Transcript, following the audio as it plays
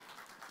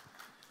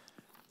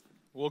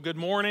Well, good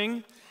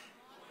morning,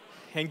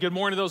 and good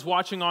morning to those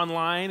watching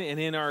online and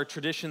in our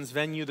Traditions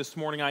venue this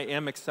morning. I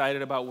am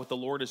excited about what the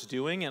Lord is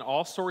doing and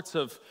all sorts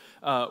of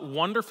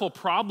wonderful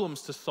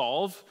problems to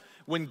solve.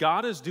 When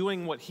God is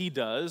doing what He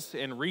does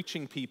and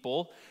reaching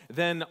people,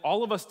 then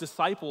all of us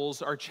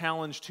disciples are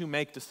challenged to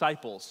make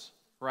disciples,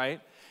 right?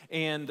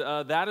 And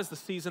that is the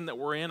season that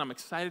we're in. I'm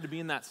excited to be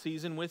in that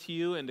season with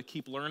you and to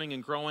keep learning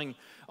and growing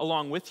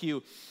along with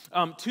you.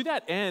 To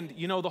that end,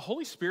 you know, the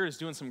Holy Spirit is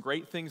doing some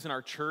great things in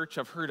our church.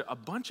 I've heard a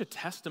bunch of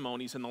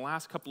testimonies in the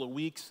last couple of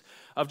weeks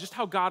of just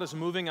how God is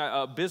moving.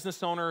 A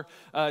business owner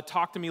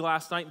talked to me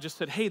last night and just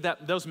said, hey,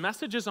 those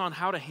messages on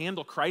how to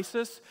handle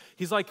crisis,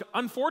 he's like,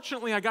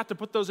 unfortunately, I got to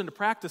put those into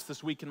practice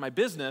this week in my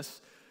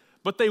business,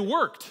 but they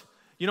worked.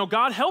 You know,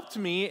 God helped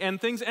me, and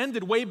things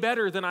ended way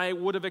better than I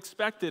would have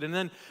expected. And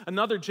then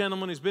another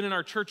gentleman who's been in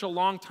our church a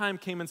long time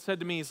came and said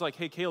to me, he's like,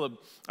 hey, Caleb,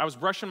 I was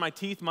brushing my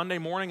teeth Monday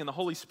morning, and the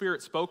Holy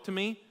Spirit spoke to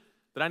me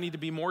that I need to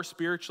be more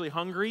spiritually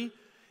hungry,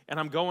 and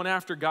I'm going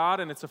after God,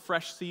 and it's a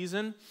fresh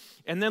season.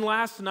 And then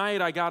last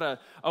night, I got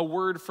a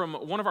word from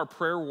one of our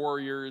prayer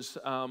warriors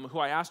who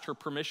I asked her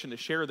permission to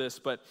share this,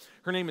 but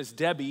her name is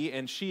Debbie,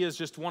 and she is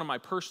just one of my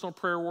personal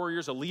prayer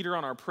warriors, a leader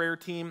on our prayer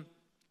team.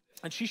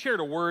 And she shared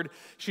a word.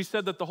 She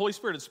said that the Holy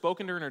Spirit had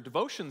spoken to her in her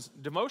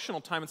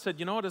devotional time and said,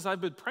 you know what, as I've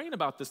been praying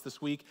about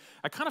this week,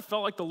 I kind of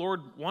felt like the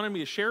Lord wanted me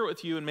to share it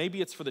with you, and maybe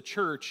it's for the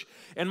church.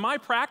 And my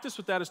practice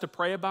with that is to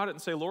pray about it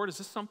and say, Lord, is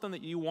this something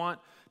that you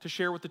want to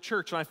share with the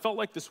church? And I felt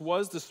like this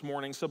was this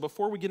morning. So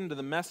before we get into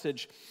the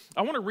message,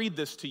 I want to read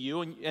this to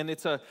you. And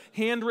it's a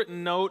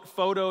handwritten note,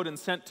 photoed, and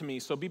sent to me.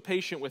 So be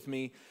patient with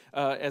me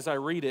as I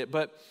read it.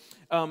 But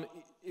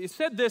it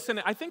said this, and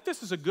I think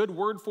this is a good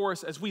word for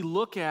us as we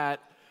look at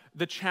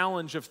the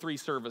challenge of three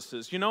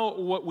services. You know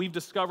what we've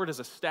discovered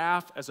as a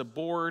staff, as a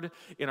board,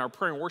 in our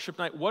prayer and worship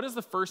night? What is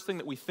the first thing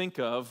that we think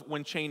of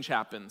when change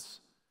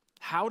happens?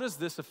 How does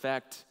this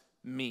affect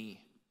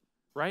me?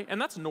 Right? And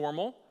that's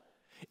normal.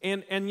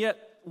 And yet,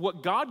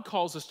 what God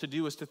calls us to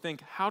do is to think,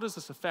 how does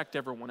this affect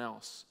everyone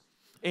else?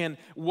 And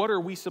what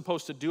are we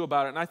supposed to do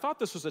about it? And I thought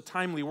this was a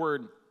timely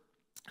word.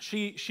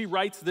 She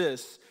writes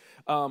this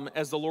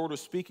as the Lord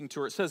was speaking to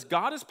her. It says,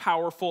 God is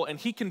powerful and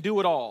He can do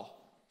it all.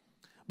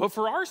 But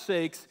for our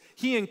sakes,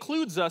 He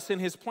includes us in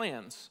His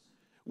plans.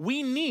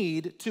 We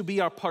need to be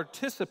a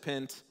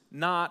participant,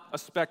 not a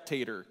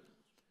spectator.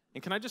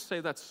 And can I just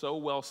say that's so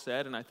well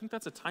said? And I think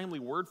that's a timely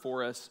word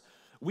for us.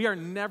 We are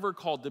never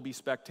called to be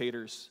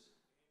spectators.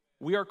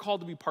 We are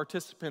called to be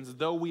participants,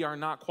 though we are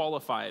not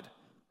qualified,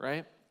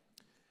 right?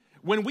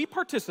 When we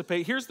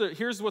participate,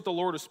 here's what the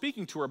Lord is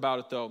speaking to her about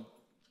it, though.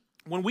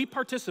 When we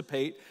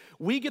participate,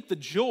 we get the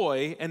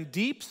joy and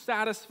deep,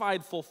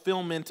 satisfied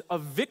fulfillment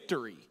of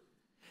victory,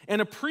 and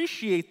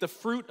appreciate the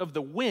fruit of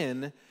the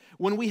win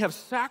when we have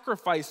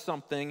sacrificed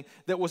something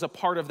that was a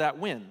part of that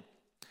win.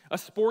 A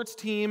sports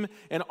team,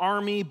 an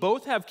army,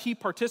 both have key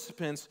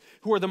participants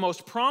who are the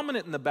most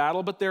prominent in the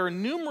battle, but there are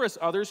numerous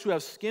others who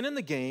have skin in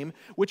the game,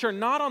 which are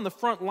not on the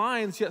front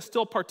lines, yet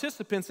still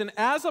participants. And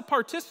as a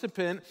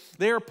participant,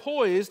 they are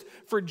poised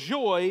for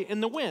joy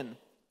in the win.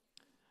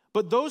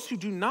 But those who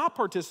do not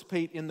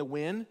participate in the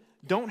win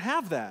don't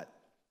have that.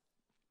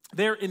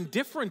 They're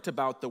indifferent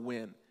about the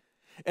win.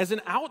 As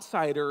an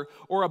outsider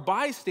or a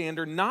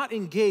bystander not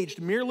engaged,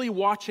 merely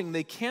watching,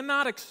 they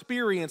cannot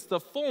experience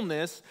the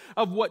fullness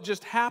of what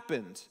just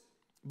happened.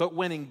 But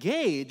when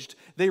engaged,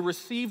 they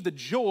receive the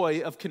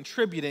joy of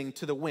contributing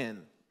to the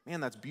win. Man,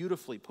 that's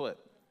beautifully put.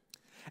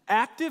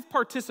 Active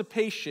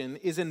participation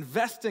is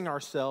investing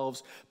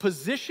ourselves,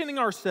 positioning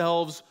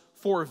ourselves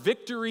for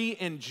victory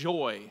and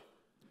joy.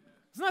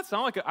 Doesn't that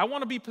sound like I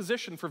want to be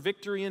positioned for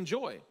victory and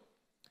joy?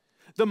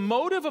 The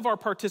motive of our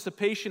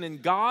participation in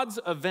God's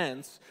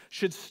events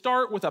should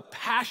start with a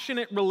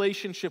passionate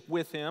relationship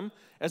with Him,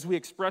 as we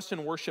expressed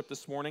in worship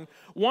this morning,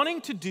 wanting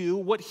to do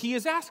what He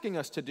is asking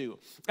us to do.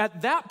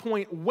 At that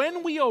point,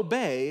 when we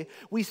obey,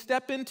 we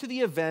step into the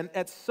event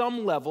at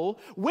some level.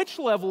 Which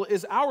level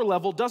is our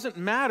level doesn't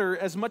matter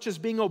as much as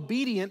being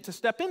obedient to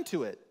step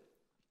into it.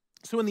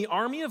 So in the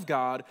army of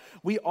God,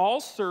 we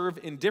all serve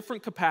in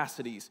different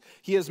capacities.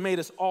 He has made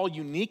us all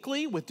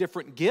uniquely with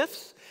different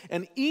gifts,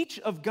 and each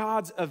of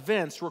God's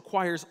events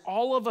requires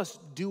all of us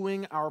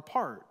doing our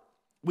part.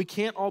 We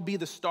can't all be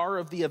the star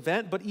of the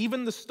event, but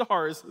even the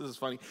stars, this is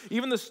funny,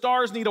 even the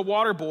stars need a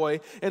water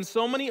boy, and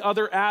so many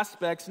other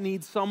aspects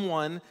need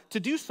someone to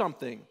do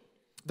something.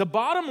 The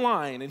bottom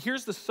line, and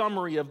here's the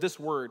summary of this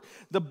word,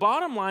 the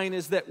bottom line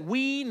is that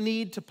we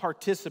need to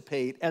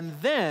participate, and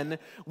then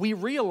we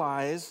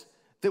realize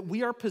that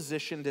we are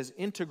positioned as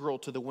integral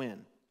to the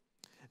win.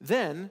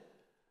 Then,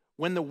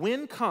 when the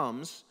win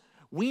comes,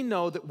 we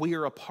know that we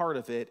are a part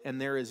of it, and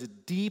there is a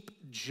deep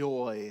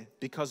joy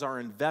because our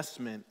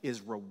investment is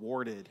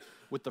rewarded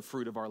with the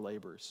fruit of our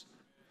labors.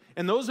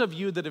 And those of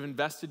you that have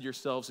invested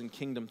yourselves in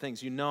kingdom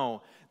things, you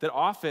know that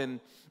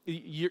often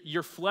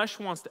your flesh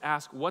wants to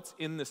ask, what's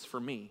in this for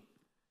me?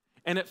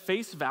 And at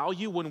face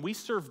value, when we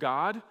serve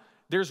God,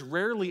 there's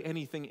rarely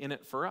anything in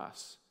it for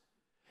us.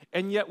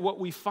 And yet what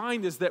we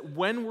find is that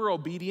when we're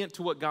obedient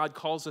to what God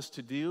calls us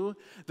to do,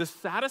 the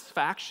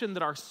satisfaction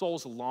that our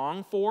souls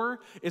long for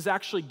is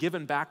actually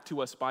given back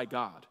to us by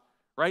God,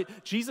 right?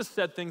 Jesus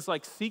said things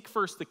like, seek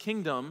first the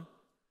kingdom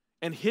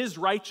and his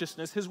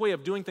righteousness, his way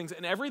of doing things,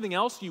 and everything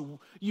else you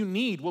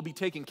need will be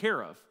taken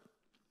care of,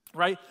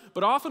 right?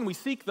 But often we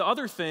seek the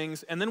other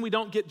things and then we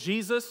don't get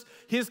Jesus,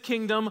 his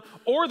kingdom,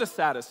 or the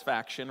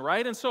satisfaction,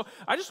 right? And so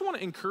I just want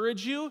to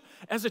encourage you,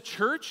 as a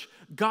church,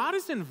 God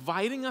is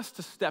inviting us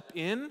to step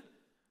in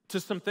to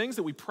some things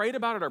that we prayed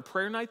about at our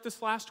prayer night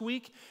this last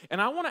week,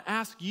 and I want to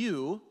ask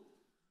you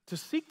to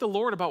seek the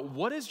Lord about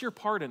what is your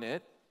part in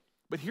it,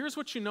 but here's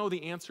what you know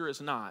the answer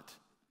is not: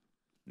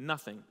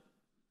 nothing.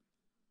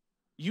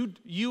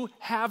 You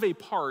have a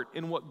part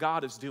in what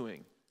God is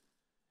doing,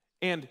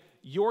 and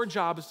your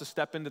job is to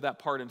step into that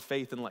part in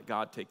faith and let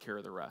God take care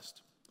of the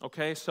rest.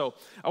 Okay, so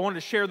I wanted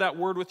to share that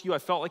word with you. I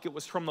felt like it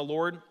was from the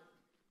Lord.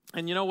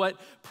 And you know what?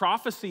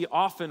 Prophecy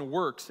often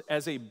works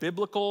as a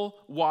biblical,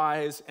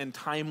 wise, and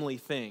timely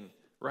thing,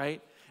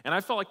 right? And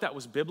I felt like that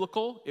was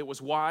biblical, it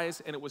was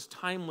wise, and it was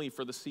timely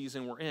for the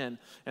season we're in.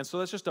 And so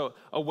that's just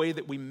a way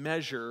that we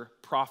measure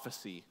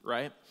prophecy,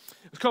 right?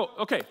 Cool.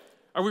 Okay.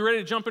 Are we ready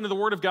to jump into the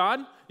Word of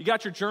God? You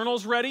got your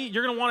journals ready?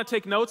 You're going to want to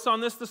take notes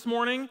on this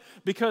morning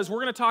because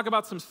we're going to talk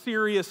about some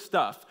serious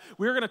stuff.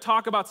 We're going to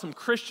talk about some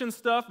Christian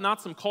stuff,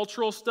 not some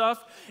cultural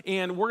stuff,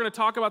 and we're going to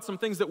talk about some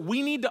things that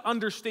we need to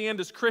understand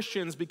as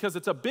Christians because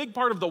it's a big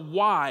part of the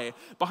why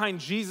behind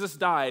Jesus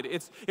died.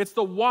 It's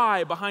the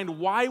why behind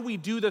why we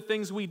do the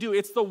things we do.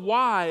 It's the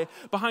why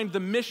behind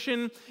the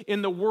mission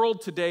in the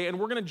world today, and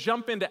we're going to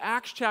jump into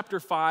Acts chapter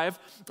 5.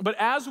 But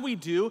as we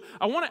do,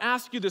 I want to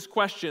ask you this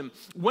question.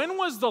 When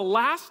was the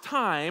last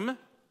time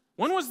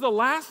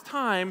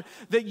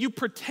that you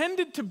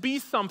pretended to be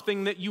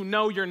something that you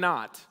know you're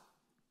not?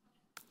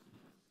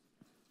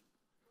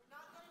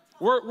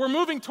 We're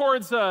moving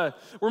towards a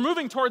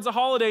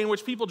holiday in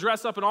which people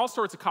dress up in all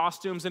sorts of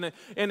costumes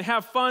and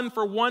have fun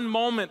for one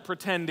moment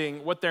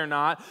pretending what they're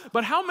not.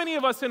 But how many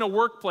of us in a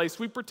workplace,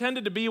 we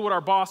pretended to be what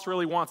our boss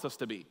really wants us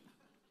to be?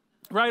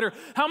 Right? Or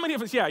how many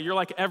of us, you're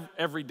like,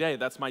 every day,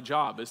 that's my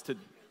job, is to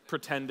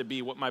pretend to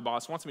be what my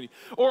boss wants me to be.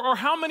 Or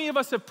how many of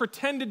us have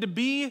pretended to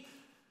be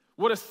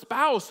what a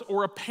spouse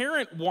or a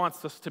parent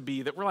wants us to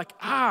be, that we're like,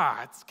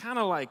 it's kind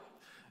of like,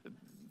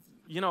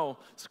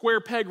 square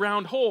peg,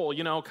 round hole,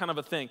 kind of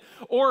a thing.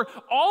 Or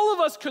all of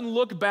us can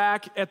look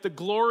back at the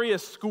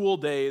glorious school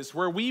days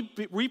where we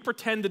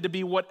pretended to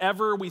be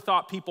whatever we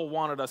thought people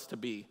wanted us to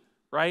be,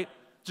 right?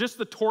 Just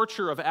the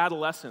torture of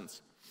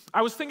adolescence.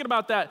 I was thinking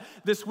about that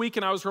this week,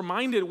 and I was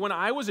reminded when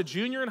I was a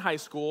junior in high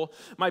school,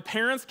 my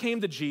parents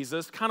came to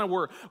Jesus, kind of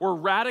were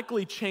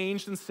radically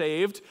changed and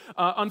saved.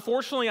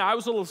 Unfortunately, I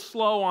was a little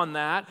slow on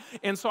that,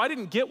 and so I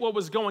didn't get what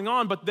was going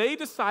on, but they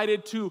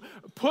decided to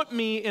put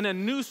me in a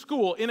new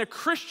school, in a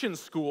Christian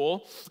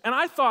school, and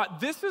I thought,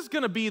 this is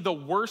going to be the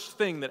worst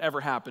thing that ever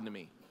happened to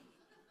me.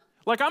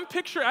 Like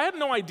I had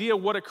no idea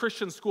what a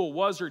Christian school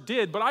was or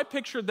did, but I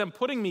pictured them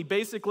putting me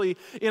basically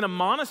in a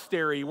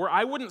monastery where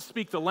I wouldn't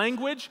speak the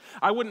language,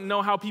 I wouldn't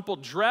know how people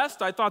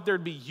dressed, I thought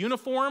there'd be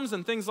uniforms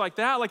and things like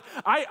that. Like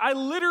I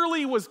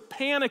literally was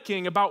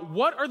panicking about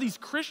what are these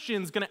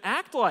Christians gonna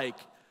act like?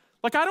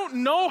 Like I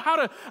don't know how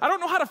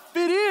to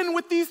fit in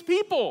with these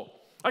people.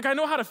 Like I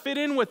know how to fit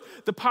in with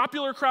the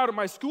popular crowd at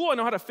my school, I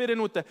know how to fit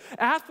in with the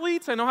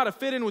athletes, I know how to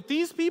fit in with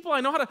these people,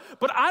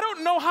 but I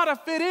don't know how to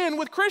fit in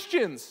with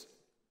Christians.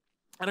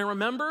 And I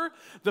remember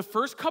the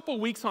first couple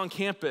weeks on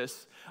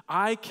campus,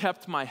 I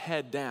kept my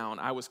head down.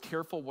 I was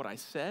careful what I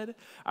said,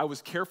 I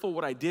was careful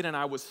what I did, and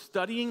I was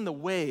studying the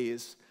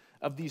ways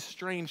of these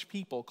strange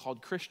people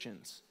called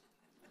Christians.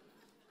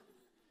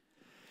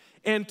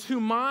 And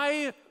to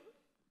my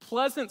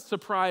pleasant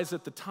surprise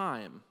at the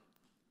time,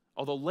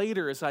 although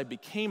later as I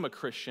became a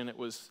Christian, it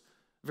was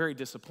very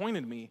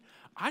disappointed me,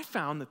 I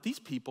found that these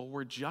people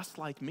were just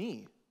like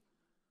me.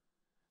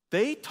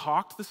 They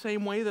talked the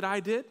same way that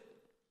I did.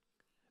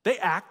 They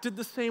acted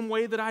the same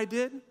way that I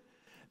did.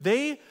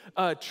 They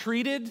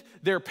treated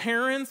their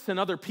parents and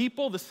other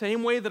people the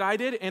same way that I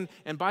did.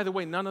 And by the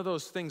way, none of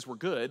those things were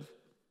good.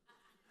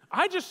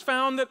 I just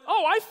found that,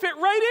 I fit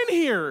right in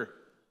here.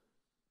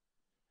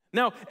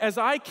 Now, as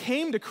I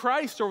came to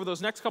Christ over those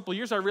next couple of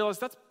years, I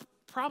realized that's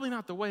probably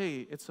not the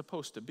way it's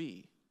supposed to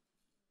be.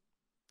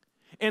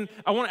 And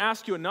I want to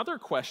ask you another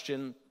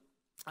question.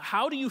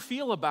 How do you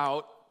feel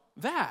about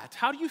that?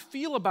 How do you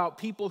feel about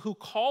people who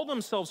call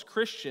themselves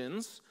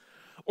Christians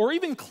or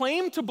even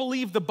claim to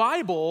believe the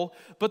Bible,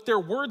 but their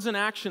words and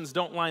actions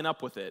don't line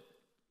up with it?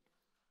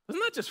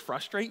 Doesn't that just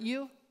frustrate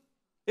you?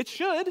 It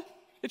should.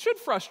 It should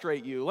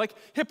frustrate you. Like,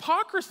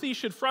 hypocrisy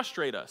should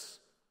frustrate us.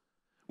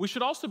 We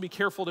should also be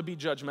careful to be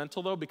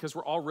judgmental, though, because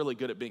we're all really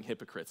good at being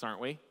hypocrites,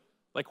 aren't we?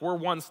 Like, we're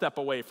one step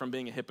away from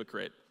being a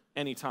hypocrite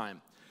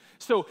anytime.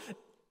 So,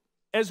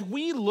 as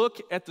we look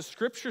at the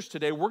scriptures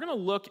today, we're going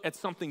to look at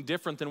something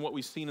different than what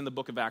we've seen in the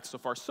book of Acts so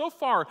far. So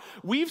far,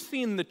 we've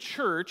seen the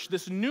church,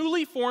 this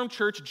newly formed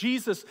church.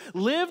 Jesus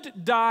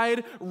lived,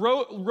 died,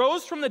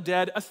 rose from the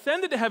dead,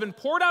 ascended to heaven,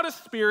 poured out his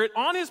Spirit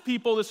on his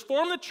people, this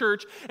formed the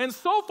church, and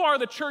so far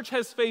the church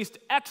has faced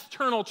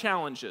external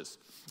challenges.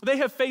 They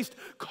have faced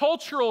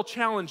cultural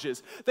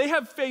challenges. They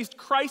have faced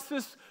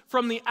crisis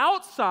from the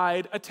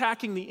outside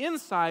attacking the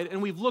inside,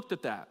 and we've looked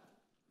at that.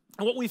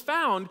 And what we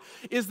found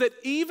is that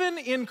even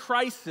in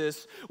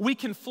crisis, we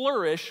can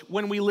flourish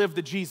when we live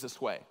the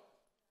Jesus way.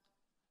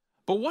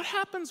 But what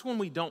happens when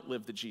we don't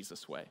live the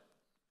Jesus way?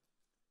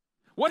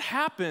 What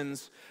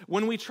happens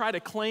when we try to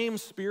claim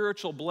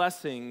spiritual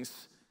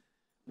blessings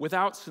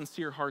without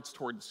sincere hearts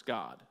towards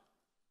God?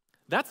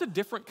 That's a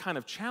different kind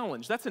of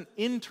challenge. That's an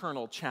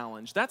internal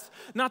challenge. That's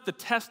not the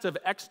test of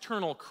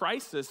external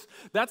crisis.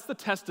 That's the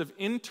test of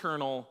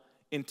internal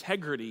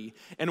integrity.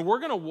 And we're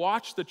going to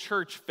watch the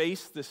church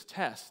face this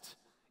test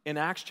in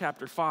Acts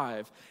chapter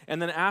 5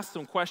 and then ask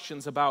some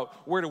questions about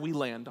where do we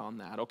land on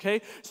that,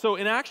 okay? So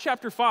in Acts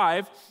chapter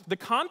 5, the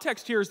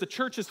context here is the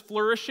church is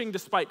flourishing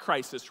despite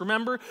crisis.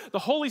 Remember, the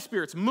Holy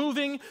Spirit's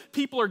moving,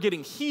 people are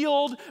getting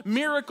healed,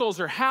 miracles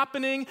are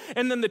happening,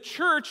 and then the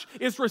church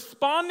is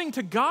responding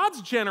to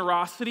God's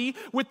generosity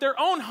with their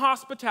own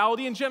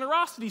hospitality and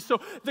generosity.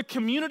 So the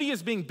community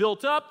is being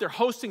built up, they're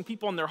hosting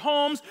people in their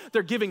homes,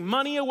 they're giving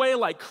money away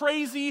like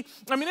crazy.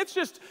 I mean,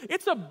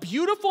 it's a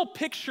beautiful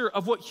picture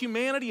of what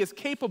humanity is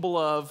capable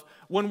of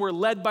when we're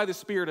led by the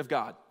Spirit of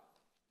God.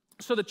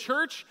 So the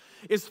church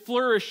is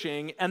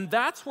flourishing, and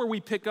that's where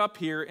we pick up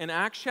here in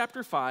Acts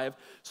chapter 5,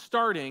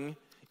 starting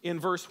in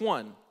verse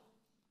 1,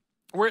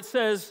 where it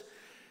says,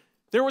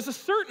 "There was a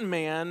certain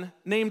man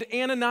named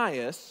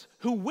Ananias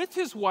who with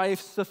his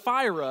wife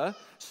Sapphira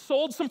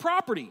sold some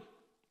property.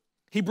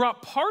 He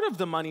brought part of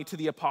the money to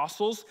the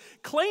apostles,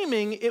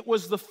 claiming it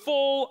was the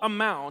full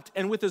amount,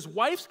 and with his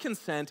wife's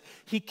consent,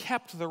 he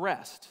kept the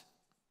rest.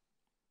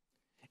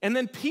 And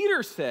then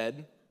Peter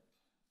said,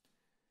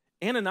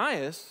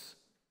 'Ananias,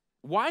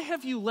 why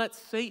have you let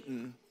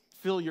Satan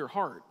fill your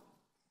heart?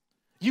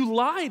 You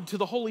lied to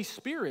the Holy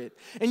Spirit,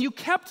 and you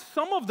kept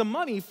some of the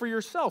money for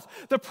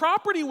yourself. The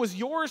property was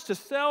yours to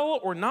sell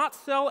or not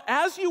sell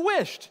as you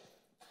wished.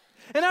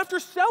 And after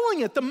selling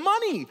it, the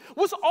money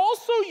was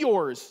also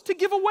yours to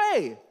give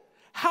away.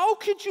 How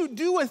could you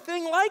do a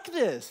thing like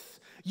this?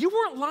 You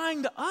weren't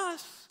lying to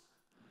us,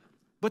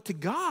 but to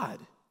God.'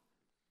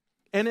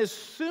 And as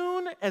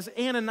soon as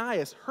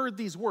Ananias heard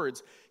these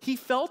words, he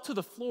fell to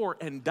the floor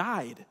and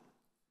died.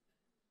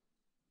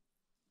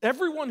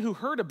 Everyone who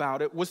heard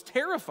about it was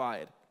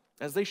terrified,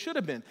 as they should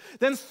have been.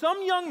 Then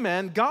some young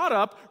men got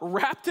up,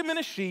 wrapped him in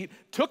a sheet,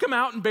 took him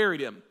out, and buried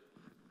him."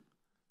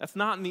 That's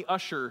not in the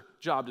usher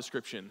job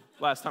description,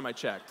 last time I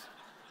checked.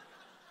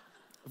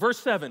 Verse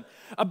 7,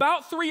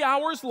 "About 3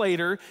 hours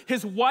later,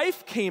 his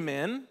wife came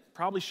in,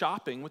 probably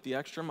shopping with the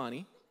extra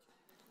money,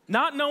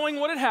 not knowing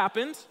what had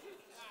happened."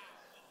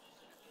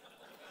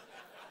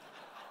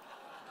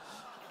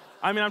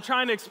 I mean, I'm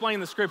trying to explain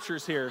the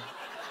scriptures here.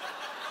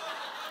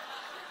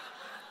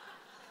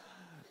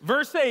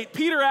 Verse 8,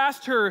 Peter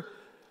asked her,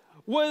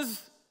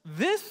 "Was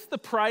this the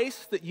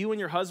price that you and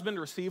your husband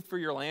received for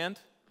your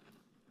land?"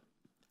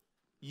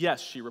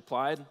 "Yes," she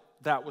replied,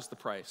 "that was the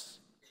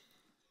price."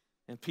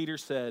 And Peter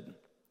said,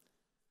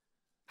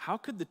 "How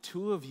could the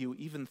two of you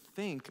even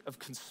think of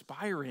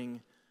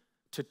conspiring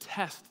to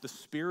test the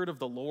Spirit of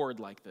the Lord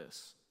like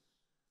this?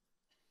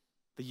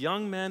 The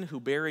young men who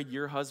buried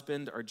your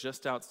husband are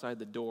just outside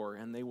the door,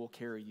 and they will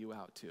carry you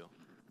out too."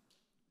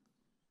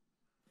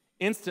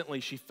 Instantly,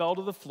 she fell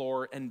to the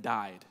floor and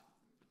died.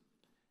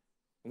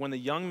 When the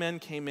young men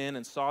came in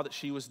and saw that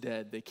she was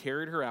dead, they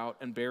carried her out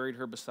and buried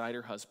her beside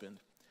her husband.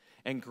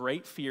 And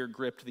great fear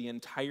gripped the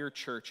entire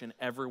church and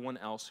everyone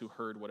else who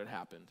heard what had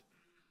happened.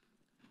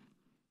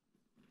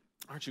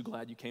 Aren't you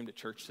glad you came to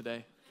church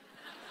today?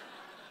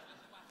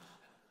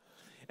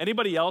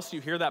 Anybody else, you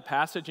hear that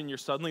passage and you're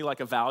suddenly like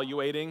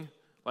evaluating,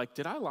 like,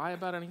 did I lie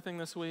about anything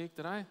this week?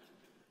 Did I?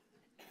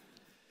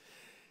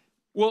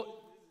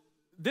 Well,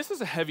 this is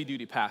a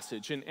heavy-duty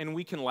passage, and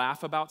we can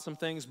laugh about some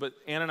things, but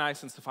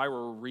Ananias and Sapphira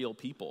were real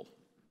people.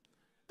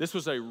 This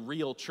was a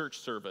real church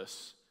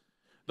service.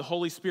 The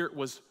Holy Spirit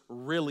was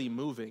really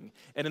moving,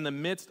 and in the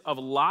midst of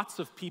lots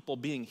of people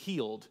being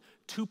healed,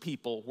 2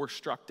 people were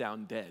struck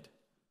down dead.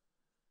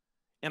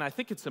 And I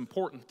think it's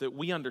important that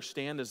we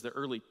understand as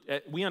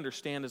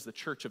the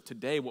church of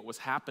today what was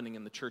happening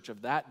in the church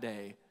of that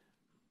day.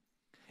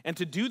 And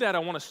to do that, I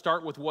want to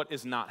start with what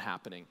is not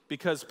happening.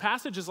 Because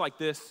passages like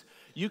this,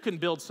 you can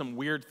build some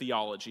weird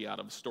theology out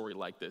of a story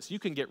like this. You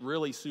can get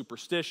really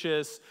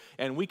superstitious,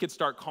 and we could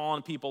start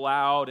calling people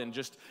out and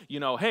just,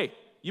 hey,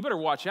 you better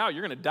watch out.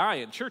 You're going to die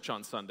in church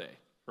on Sunday,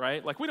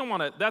 right? Like, we don't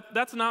want to,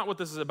 that's not what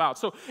this is about.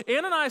 So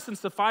Ananias and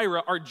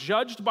Sapphira are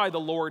judged by the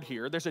Lord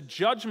here. There's a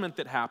judgment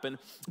that happened.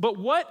 But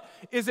what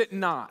is it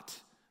not?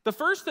 The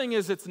first thing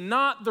is it's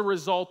not the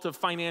result of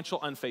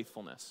financial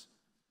unfaithfulness.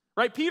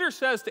 Right? Peter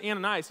says to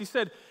Ananias, he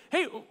said,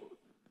 "Hey,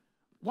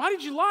 Why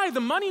did you lie?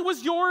 The money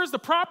was yours. The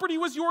property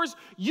was yours.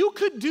 You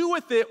could do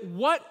with it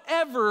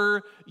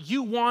whatever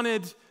you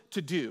wanted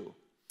to do.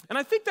 And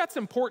I think that's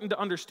important to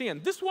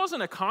understand. This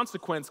wasn't a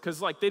consequence because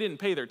they didn't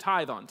pay their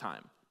tithe on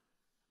time,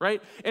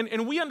 right?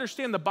 And we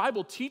understand the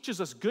Bible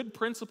teaches us good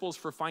principles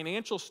for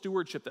financial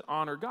stewardship that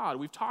honor God.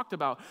 We've talked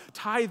about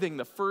tithing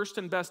the first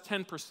and best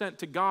 10%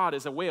 to God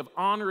as a way of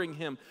honoring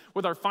him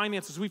with our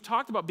finances. We've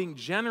talked about being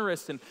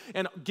generous and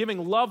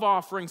giving love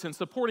offerings and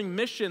supporting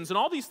missions. And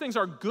all these things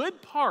are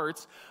good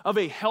parts of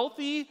a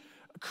healthy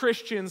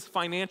Christian's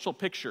financial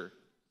picture.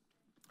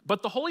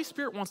 But the Holy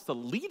Spirit wants to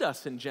lead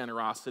us in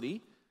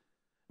generosity,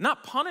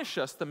 not punish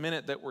us the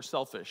minute that we're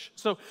selfish.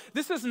 So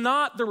this is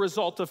not the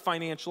result of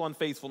financial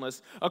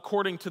unfaithfulness,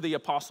 according to the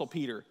Apostle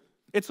Peter.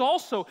 It's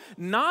also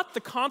not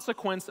the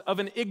consequence of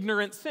an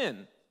ignorant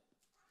sin.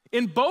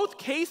 In both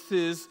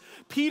cases,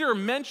 Peter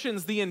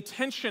mentions the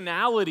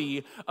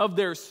intentionality of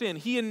their sin.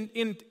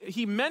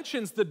 He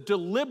mentions the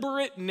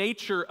deliberate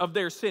nature of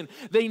their sin.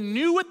 They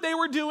knew what they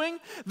were doing.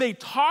 They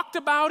talked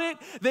about it.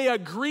 They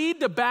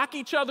agreed to back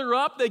each other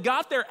up. They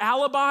got their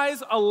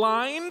alibis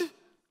aligned.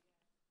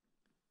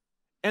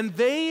 And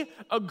they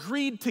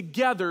agreed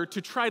together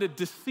to try to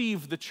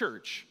deceive the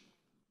church.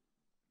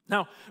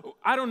 Now,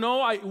 I don't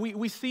know,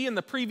 we see in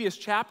the previous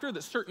chapter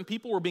that certain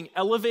people were being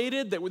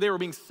elevated, that they were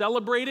being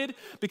celebrated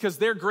because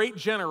their great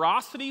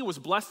generosity was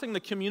blessing the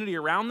community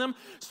around them.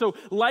 So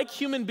like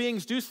human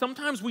beings do,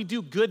 sometimes we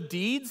do good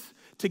deeds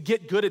to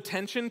get good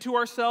attention to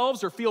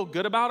ourselves or feel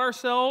good about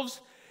ourselves,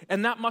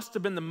 and that must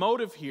have been the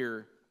motive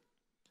here.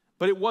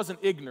 But it wasn't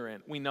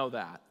ignorant, we know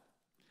that.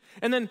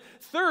 And then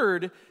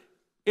third,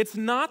 it's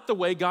not the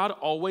way God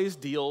always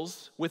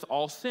deals with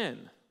all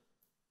sin.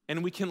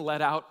 And we can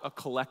let out a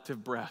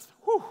collective breath.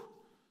 Whew,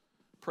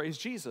 praise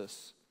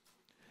Jesus.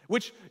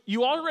 Which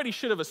you already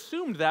should have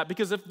assumed that,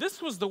 because if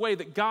this was the way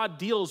that God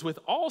deals with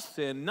all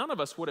sin, none of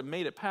us would have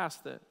made it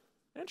past the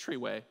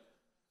entryway,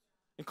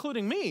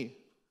 including me,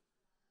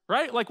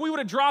 right? We would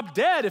have dropped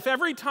dead if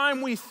every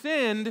time we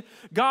sinned,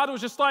 God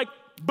was just like,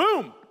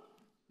 boom,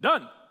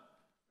 done.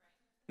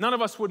 None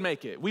of us would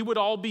make it. We would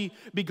all be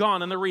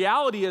gone. And the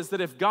reality is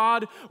that if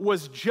God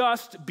was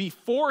just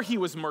before he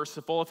was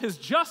merciful, if his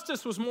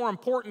justice was more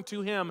important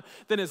to him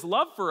than his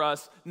love for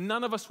us,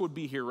 none of us would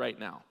be here right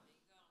now.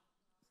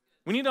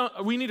 We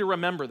need to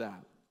remember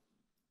that.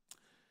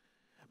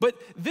 But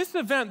this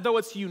event, though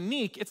it's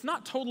unique, it's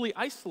not totally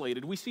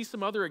isolated. We see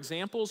some other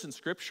examples in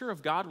Scripture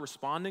of God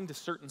responding to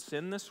certain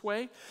sin this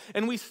way.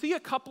 And we see a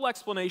couple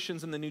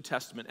explanations in the New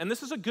Testament. And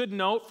this is a good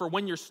note for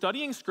when you're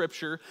studying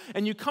Scripture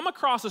and you come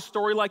across a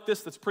story like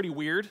this that's pretty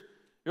weird.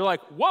 You're like,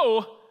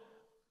 whoa,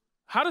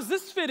 how does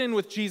this fit in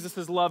with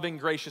Jesus' loving,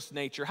 gracious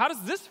nature? How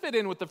does this fit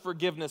in with the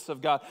forgiveness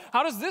of God?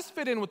 How does this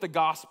fit in with the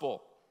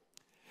gospel?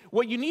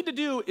 What you need to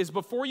do is,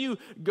 before you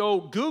go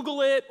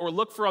Google it or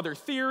look for other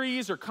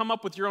theories or come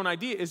up with your own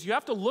idea, is you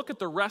have to look at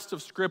the rest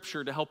of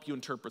Scripture to help you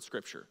interpret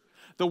Scripture.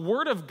 The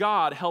Word of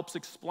God helps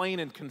explain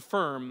and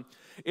confirm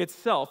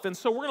itself. And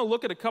so we're going to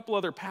look at a couple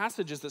other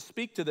passages that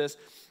speak to this.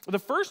 The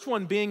first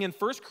one being in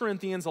 1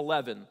 Corinthians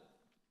 11.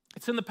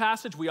 It's in the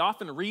passage we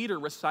often read or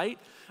recite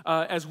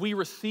as we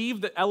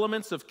receive the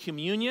elements of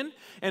communion.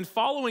 And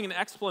following an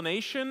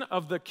explanation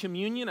of the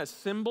communion as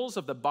symbols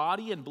of the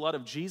body and blood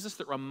of Jesus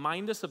that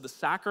remind us of the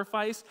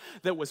sacrifice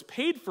that was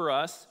paid for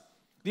us,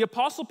 the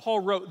Apostle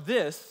Paul wrote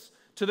this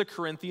to the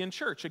Corinthian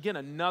church. Again,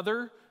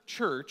 another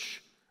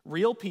church,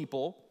 real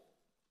people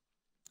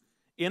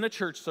in a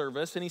church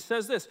service. And he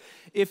says this: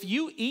 if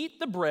you eat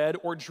the bread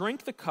or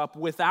drink the cup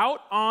without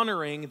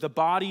honoring the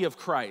body of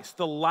Christ,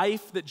 the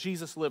life that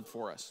Jesus lived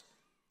for us,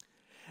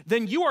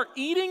 then you are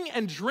eating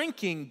and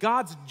drinking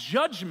God's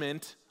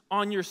judgment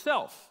on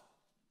yourself.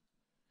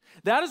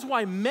 That is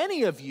why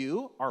many of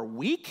you are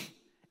weak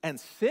and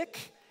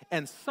sick,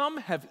 and some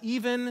have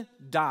even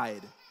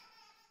died.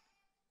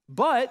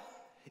 But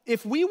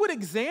if we would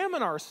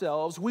examine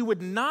ourselves, we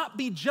would not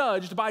be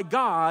judged by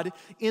God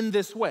in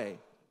this way.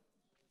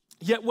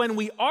 Yet when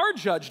we are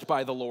judged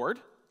by the Lord,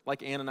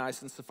 like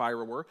Ananias and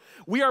Sapphira were,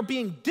 we are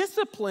being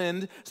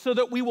disciplined so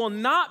that we will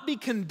not be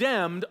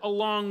condemned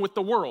along with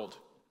the world.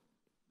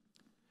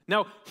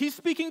 Now, he's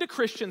speaking to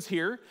Christians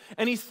here,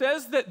 and he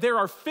says that there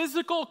are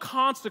physical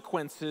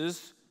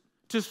consequences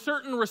to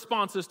certain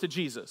responses to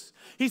Jesus.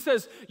 He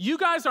says, you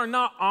guys are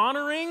not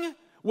honoring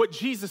what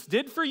Jesus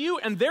did for you,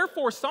 and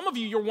therefore some of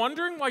you, you're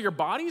wondering why your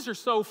bodies are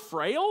so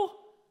frail.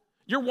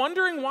 You're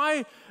wondering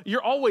why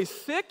you're always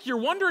sick. You're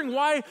wondering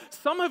why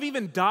some have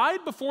even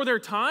died before their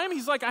time.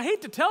 He's like, I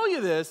hate to tell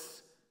you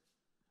this,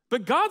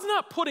 but God's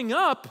not putting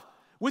up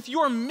with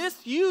your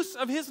misuse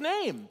of his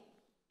name.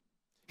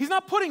 He's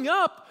not putting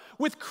up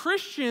with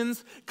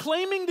Christians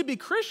claiming to be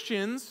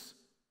Christians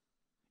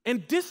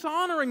and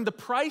dishonoring the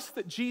price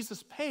that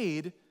Jesus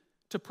paid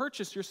to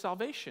purchase your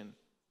salvation.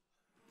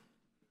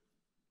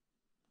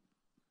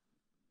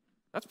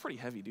 That's pretty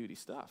heavy-duty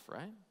stuff,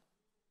 right?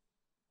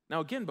 Now,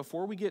 again,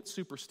 before we get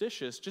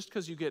superstitious, just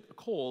because you get a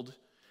cold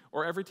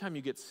or every time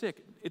you get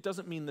sick, it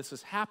doesn't mean this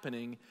is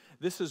happening.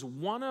 This is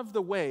one of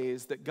the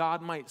ways that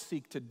God might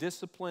seek to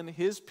discipline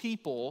his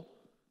people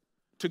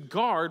to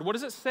guard. What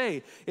does it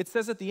say? It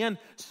says at the end,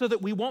 so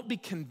that we won't be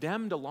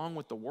condemned along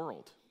with the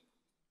world.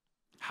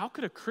 How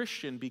could a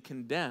Christian be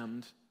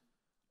condemned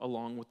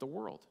along with the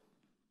world?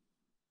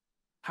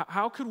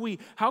 How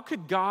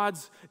could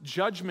God's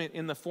judgment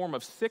in the form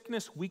of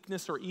sickness,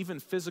 weakness, or even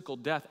physical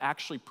death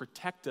actually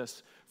protect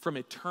us from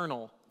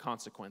eternal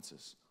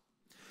consequences?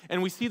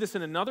 And we see this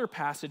in another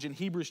passage in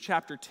Hebrews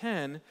chapter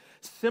 10,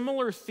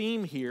 similar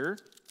theme here.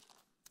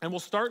 And we'll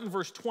start in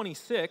verse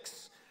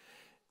 26.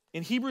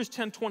 In Hebrews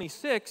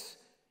 10:26,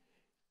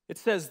 it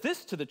says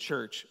this to the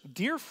church,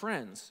 "Dear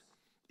friends,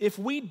 if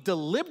we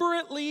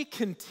deliberately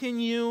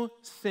continue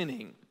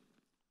sinning,"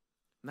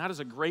 and that is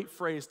a great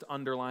phrase to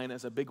underline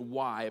as a big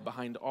why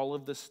behind all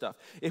of this stuff.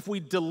 If we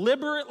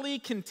deliberately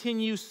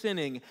continue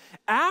sinning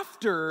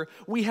after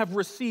we have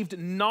received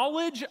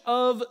knowledge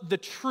of the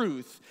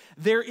truth,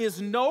 there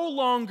is no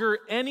longer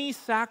any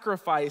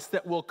sacrifice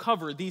that will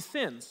cover these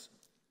sins.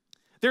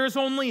 There is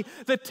only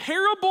the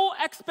terrible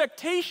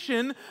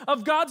expectation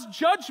of God's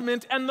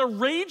judgment and the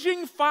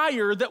raging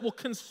fire that will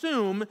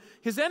consume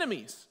his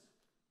enemies.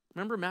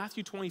 Remember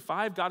Matthew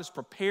 25, God has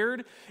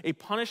prepared a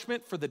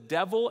punishment for the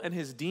devil and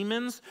his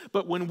demons,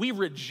 but when we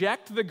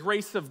reject the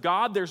grace of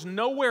God, there's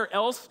nowhere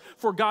else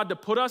for God to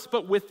put us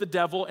but with the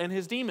devil and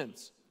his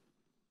demons.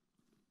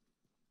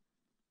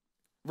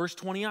 Verse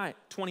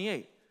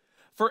 28.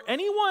 For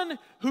anyone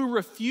who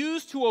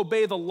refused to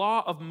obey the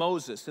law of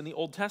Moses in the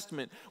Old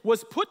Testament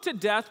was put to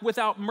death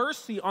without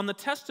mercy on the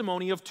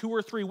testimony of 2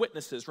 or 3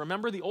 witnesses.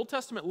 Remember, the Old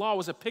Testament law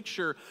was a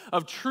picture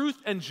of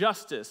truth and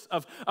justice,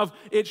 of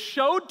it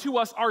showed to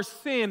us our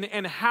sin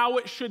and how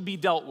it should be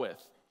dealt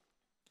with.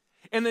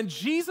 And then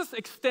Jesus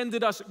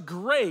extended us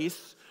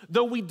grace,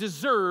 though we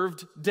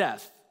deserved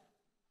death.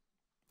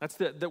 That's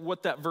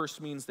what that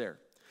verse means there.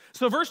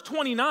 So verse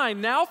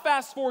 29, now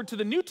fast forward to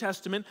the New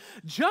Testament,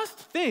 just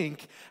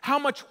think how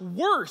much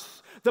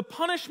worse the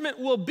punishment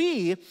will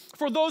be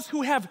for those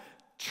who have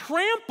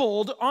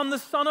trampled on the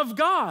Son of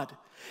God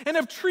and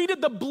have treated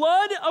the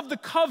blood of the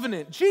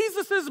covenant,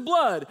 Jesus'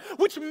 blood,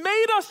 which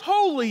made us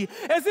holy,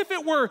 as if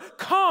it were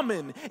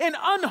common and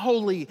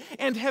unholy,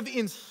 and have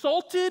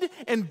insulted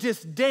and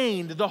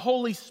disdained the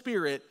Holy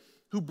Spirit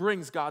who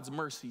brings God's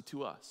mercy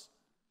to us.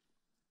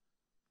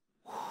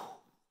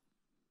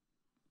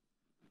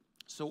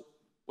 So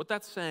what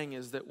that's saying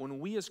is that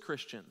when we as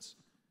Christians,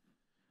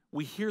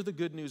 we hear the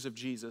good news of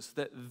Jesus,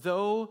 that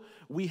though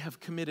we have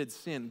committed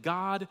sin,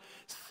 God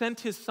sent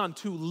his Son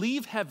to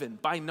leave heaven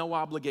by no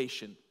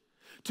obligation,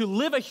 to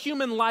live a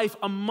human life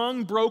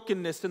among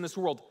brokenness in this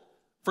world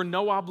for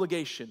no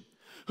obligation,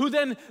 who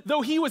then,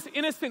 though he was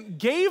innocent,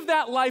 gave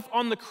that life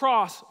on the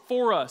cross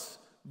for us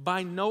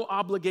by no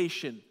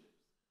obligation.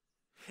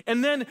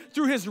 And then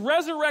through his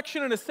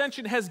resurrection and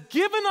ascension has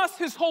given us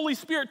his Holy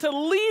Spirit to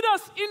lead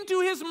us into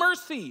his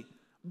mercy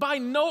by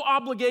no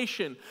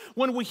obligation.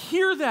 When we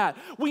hear that,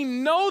 we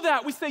know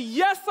that, we say,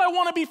 yes, I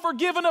want to be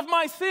forgiven of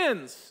my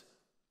sins.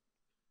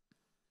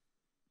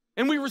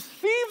 And we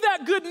receive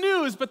that good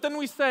news, but then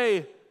we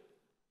say,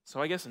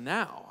 so I guess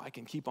now I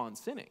can keep on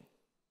sinning.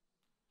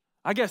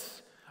 I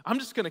guess I'm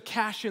just going to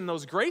cash in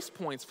those grace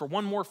points for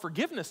one more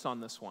forgiveness on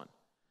this one.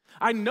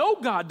 I know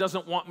God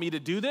doesn't want me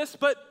to do this,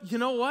 but you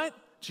know what?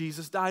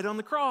 Jesus died on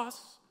the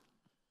cross.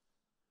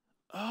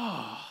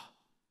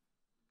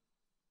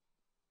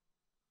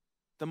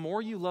 The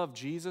more you love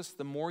Jesus,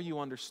 the more you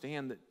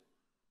understand that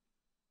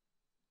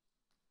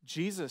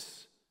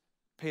Jesus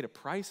paid a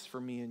price for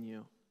me and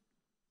you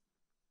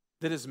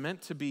that is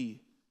meant to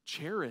be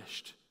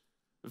cherished,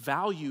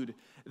 valued,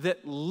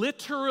 that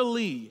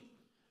literally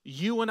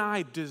you and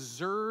I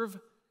deserve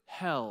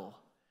hell,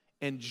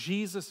 and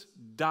Jesus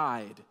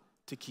died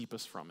to keep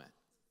us from it.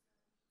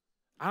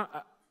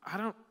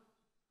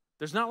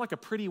 There's not like a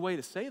pretty way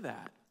to say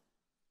that.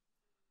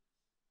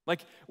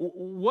 Like,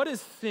 what is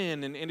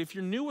sin? And if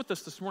you're new with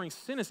us this morning,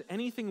 sin is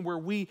anything where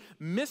we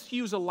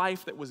misuse a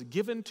life that was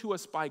given to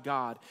us by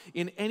God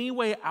in any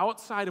way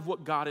outside of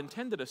what God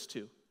intended us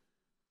to.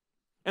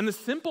 And the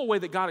simple way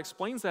that God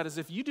explains that is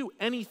if you do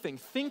anything,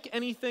 think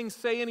anything,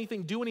 say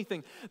anything, do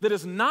anything that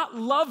is not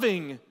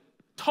loving,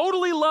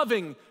 totally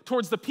loving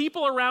towards the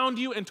people around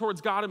you and towards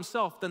God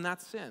himself, then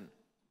that's sin.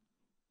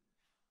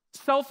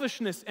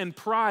 Selfishness and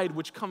pride,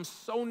 which comes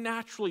so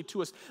naturally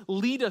to us,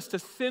 lead us to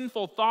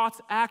sinful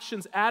thoughts,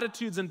 actions,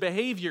 attitudes, and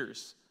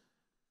behaviors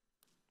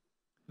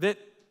that,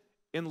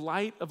 in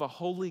light of a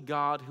holy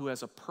God who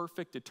has a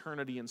perfect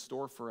eternity in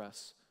store for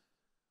us,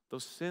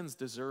 those sins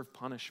deserve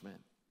punishment.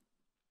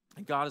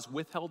 And God has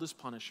withheld his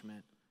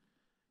punishment.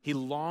 He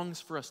longs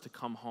for us to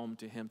come home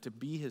to him, to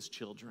be his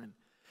children.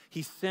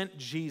 He sent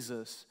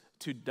Jesus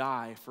to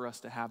die for us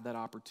to have that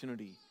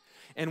opportunity.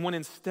 And when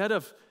instead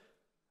of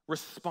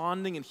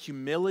responding in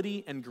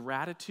humility and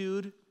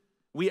gratitude,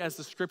 we, as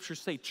the scriptures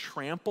say,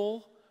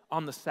 trample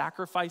on the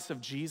sacrifice of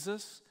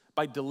Jesus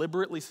by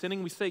deliberately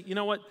sinning. We say, you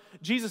know what?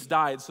 Jesus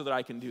died so that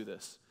I can do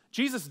this.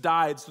 Jesus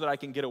died so that I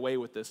can get away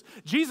with this.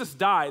 Jesus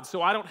died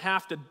so I don't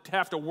have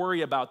to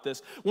worry about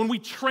this. When we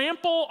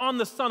trample on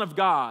the Son of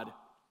God,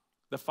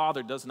 the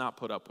Father does not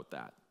put up with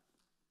that.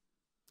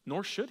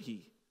 Nor should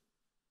he.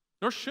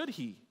 nor should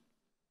he.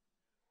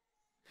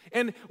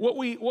 And what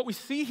we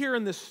see here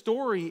in this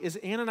story is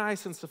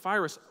Ananias and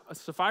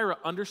Sapphira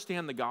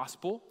understand the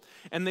gospel,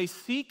 and they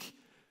seek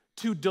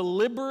to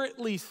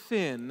deliberately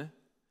sin,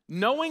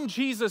 knowing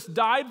Jesus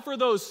died for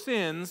those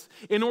sins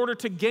in order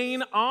to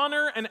gain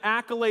honor and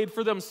accolade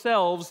for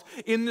themselves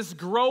in this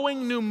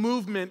growing new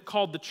movement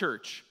called the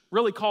church,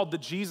 really called the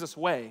Jesus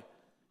way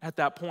at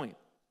that point.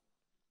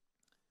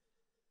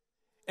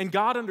 And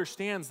God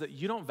understands that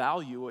you don't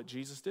value what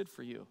Jesus did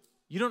for you.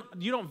 You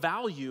don't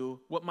value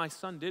what my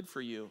son did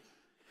for you.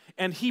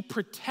 And he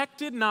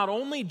protected not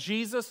only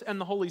Jesus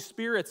and the Holy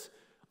Spirit's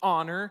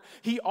honor,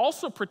 he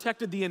also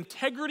protected the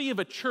integrity of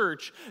a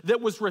church that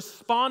was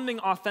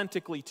responding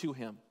authentically to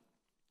him.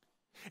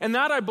 And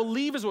that, I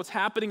believe, is what's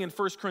happening in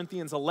 1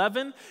 Corinthians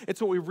 11. It's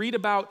what we read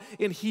about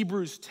in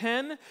Hebrews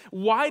 10.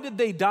 Why did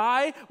they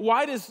die?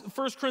 Why does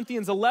 1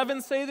 Corinthians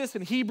 11 say this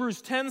and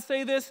Hebrews 10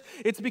 say this?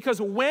 It's because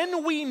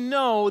when we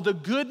know the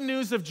good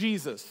news of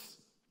Jesus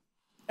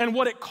and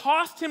what it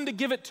cost him to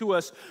give it to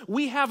us,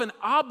 we have an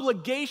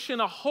obligation,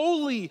 a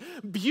holy,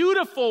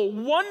 beautiful,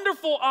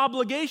 wonderful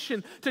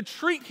obligation to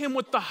treat him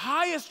with the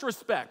highest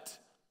respect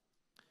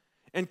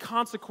and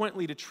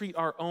consequently to treat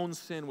our own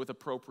sin with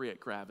appropriate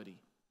gravity.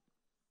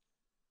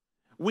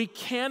 We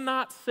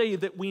cannot say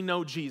that we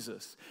know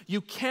Jesus.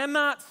 You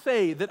cannot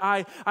say that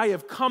I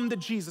have come to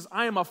Jesus.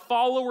 I am a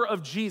follower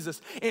of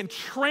Jesus and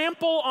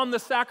trample on the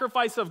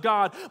sacrifice of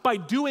God by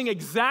doing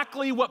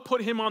exactly what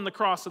put him on the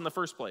cross in the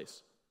first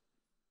place.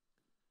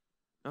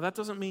 Now, that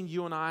doesn't mean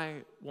you and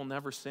I will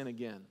never sin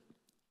again.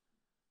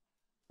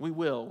 We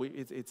will.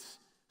 It's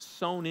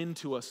sown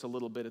into us a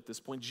little bit at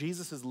this point.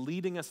 Jesus is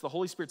leading us. The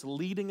Holy Spirit's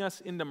leading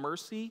us into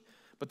mercy,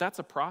 but that's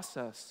a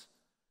process.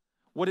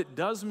 What it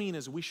does mean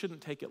is we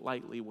shouldn't take it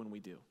lightly when we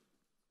do.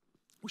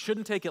 We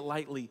shouldn't take it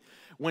lightly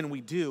when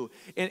we do.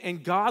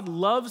 And God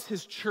loves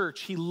his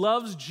church. He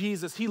loves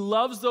Jesus. He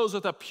loves those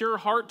with a pure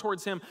heart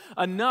towards him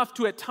enough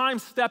to at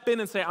times step in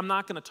and say, I'm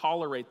not going to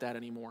tolerate that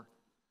anymore.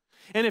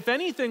 And if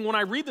anything, when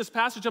I read this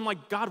passage, I'm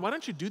like, God, why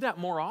don't you do that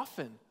more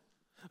often?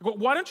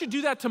 Why don't you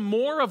do that to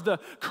more of the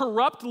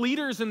corrupt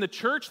leaders in the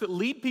church that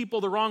lead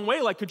people the wrong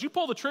way? Like, could you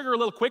pull the trigger a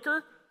little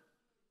quicker?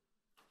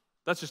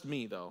 That's just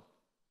me, though.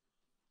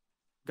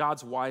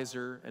 God's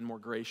wiser and more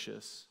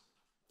gracious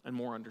and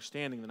more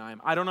understanding than I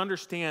am. I don't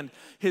understand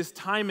his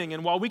timing.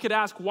 And while we could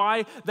ask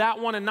why that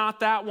one and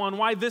not that one,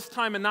 why this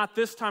time and not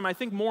this time, I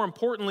think more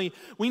importantly,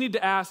 we need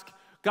to ask,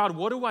 God,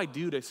 what do I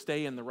do to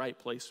stay in the right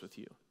place with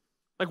you?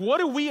 Like, what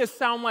do we as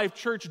Sound Life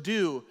Church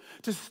do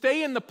to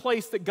stay in the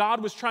place that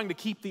God was trying to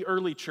keep the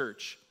early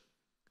church?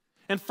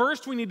 And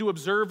first, we need to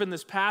observe in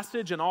this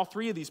passage, and all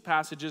three of these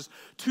passages,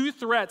 two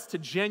threats to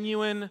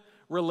genuine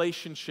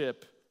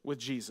relationship with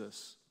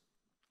Jesus.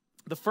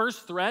 The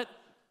first threat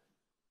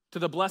to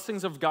the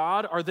blessings of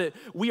God are that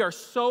we are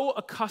so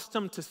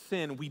accustomed to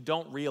sin, we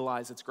don't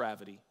realize its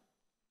gravity.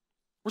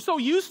 We're so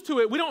used to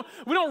it, we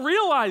don't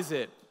realize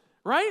it,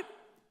 right?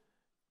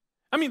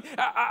 I mean,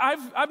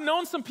 I've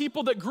known some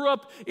people that grew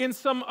up in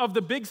some of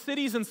the big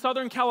cities in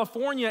Southern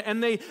California,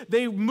 and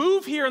they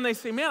move here and they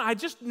say, man,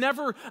 I've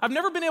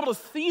never been able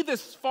to see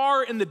this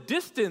far in the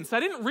distance.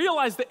 I didn't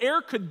realize the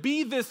air could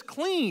be this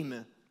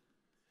clean.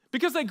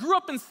 Because they grew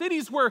up in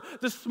cities where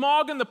the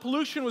smog and the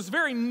pollution was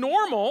very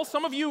normal.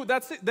 Some of you,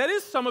 that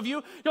is some of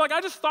you, you're like, I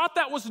just thought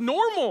that was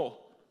normal.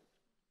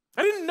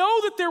 I didn't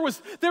know that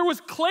there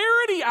was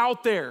clarity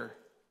out there,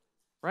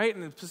 right?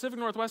 And the Pacific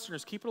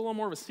Northwesterners, keep it a little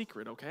more of a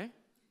secret, okay?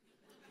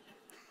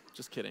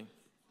 Just kidding.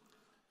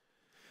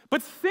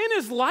 But sin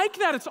is like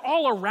that. It's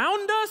all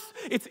around us.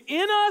 It's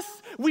in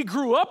us. We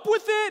grew up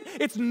with it.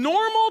 It's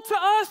normal to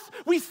us.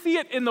 We see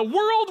it in the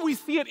world. We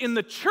see it in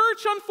the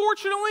church,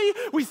 unfortunately.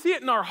 We see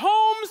it in our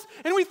homes.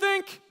 And we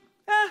think,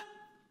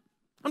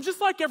 I'm just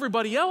like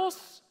everybody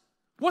else.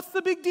 What's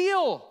the big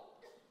deal?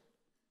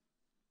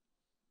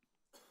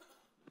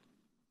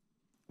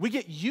 We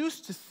get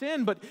used to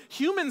sin, but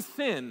human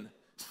sin,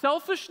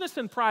 selfishness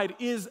and pride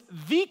is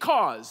the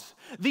cause,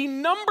 the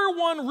number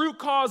one root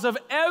cause of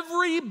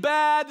every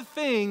bad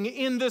thing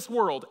in this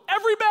world.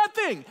 Every bad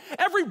thing,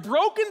 every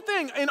broken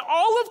thing in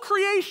all of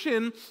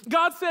creation,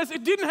 God says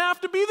it didn't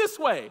have to be this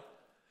way.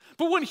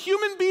 But when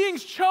human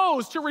beings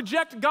chose to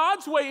reject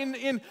God's way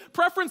in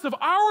preference of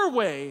our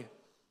way,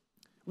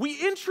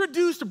 we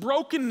introduced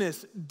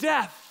brokenness,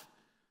 death,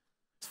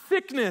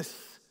 sickness,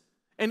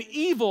 and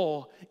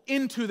evil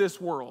into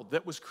this world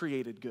that was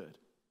created good.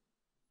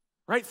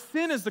 Right?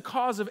 Sin is the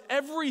cause of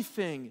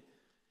everything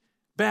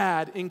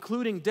bad,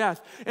 including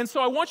death. And so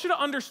I want you to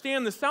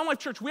understand this. Sound Life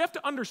Church, we have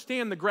to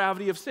understand the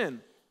gravity of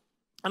sin.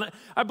 And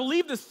I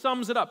believe this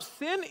sums it up.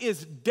 Sin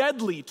is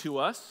deadly to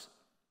us.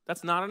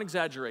 That's not an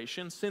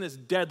exaggeration. Sin is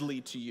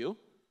deadly to you.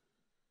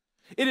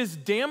 It is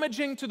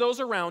damaging to those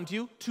around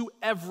you, to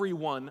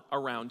everyone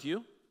around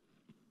you.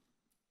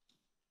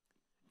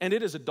 And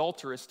it is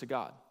adulterous to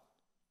God.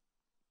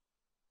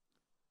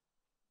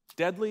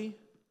 Deadly,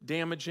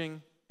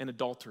 damaging, and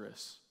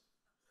adulterous.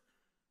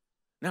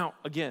 Now,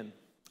 again,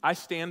 I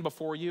stand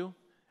before you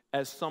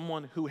as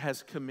someone who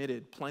has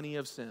committed plenty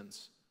of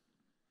sins,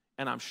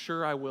 and I'm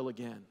sure I will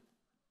again.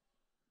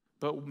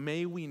 But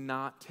may we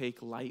not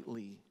take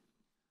lightly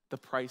the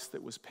price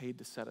that was paid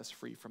to set us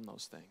free from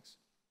those things.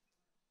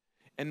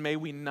 And may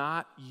we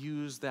not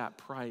use that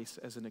price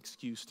as an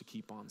excuse to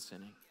keep on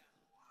sinning.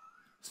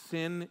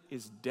 Sin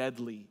is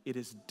deadly. It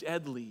is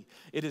deadly.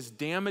 It is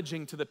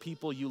damaging to the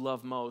people you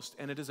love most,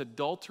 and it is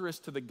adulterous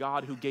to the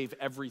God who gave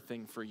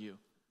everything for you.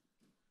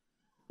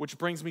 Which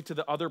brings me to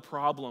the other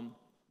problem.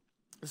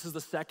 This is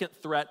the second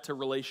threat to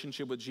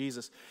relationship with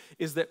Jesus,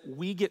 is that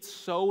we get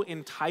so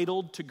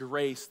entitled to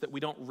grace that we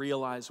don't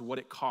realize what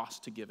it costs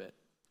to give it.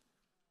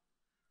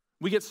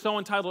 We get so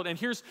entitled, and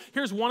here's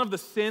one of the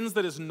sins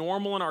that is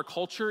normal in our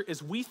culture,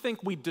 is we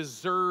think we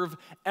deserve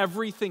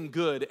everything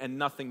good and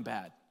nothing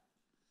bad.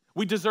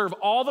 We deserve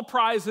all the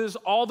prizes,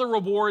 all the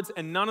rewards,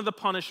 and none of the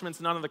punishments,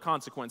 none of the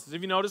consequences.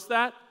 Have you noticed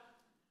that?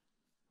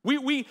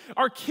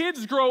 Our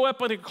kids grow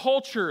up in a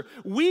culture,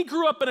 we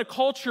grew up in a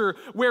culture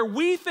where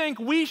we think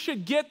we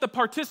should get the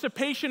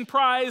participation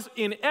prize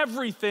in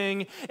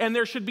everything, and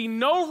there should be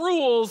no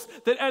rules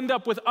that end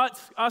up with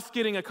us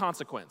getting a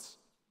consequence.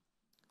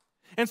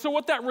 And so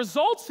what that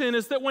results in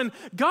is that when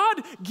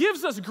God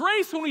gives us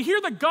grace, when we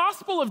hear the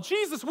gospel of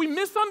Jesus, we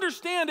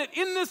misunderstand it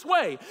in this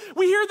way.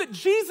 We hear that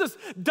Jesus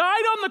died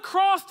on the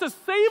cross to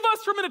save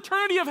us from an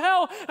eternity of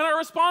hell, and our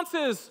response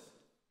is,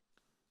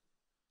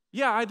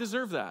 yeah, I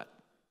deserve that.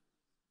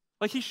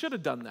 Like, he should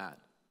have done that.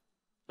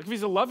 Like, if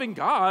he's a loving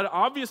God,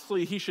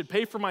 obviously he should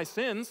pay for my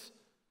sins.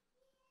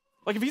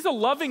 Like, if he's a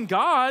loving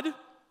God,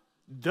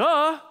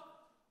 duh,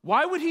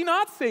 why would he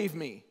not save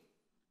me?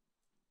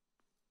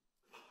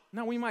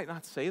 Now, we might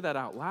not say that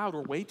out loud.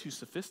 We're way too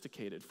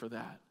sophisticated for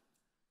that.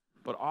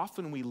 But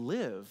often we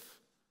live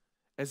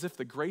as if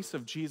the grace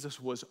of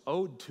Jesus was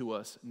owed to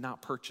us,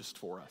 not purchased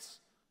for us.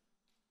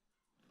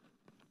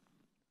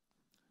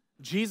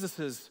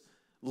 Jesus'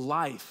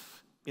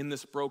 life in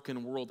this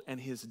broken world and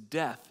his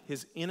death,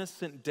 his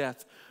innocent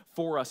death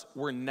for us,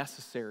 were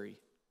necessary.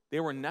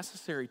 They were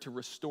necessary to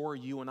restore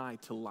you and I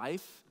to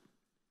life.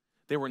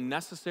 They were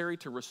necessary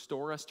to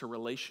restore us to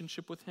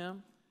relationship with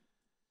him.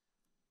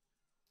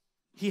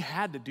 He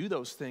had to do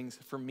those things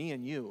for me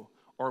and you,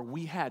 or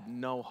we had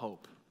no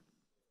hope.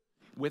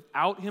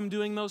 Without him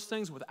doing those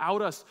things,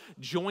 without us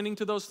joining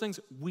to those things,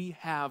 we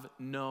have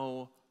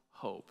no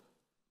hope.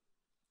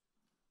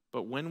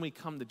 But when we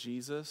come to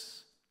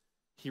Jesus,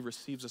 he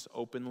receives us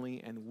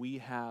openly, and we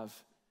have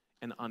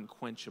an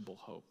unquenchable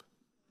hope.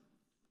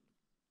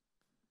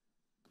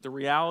 The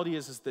reality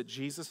is that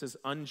Jesus'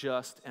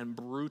 unjust and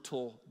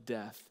brutal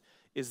death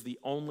is the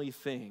only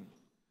thing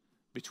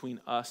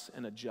between us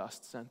and a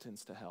just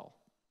sentence to hell.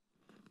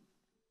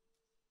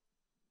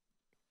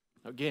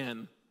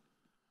 Again,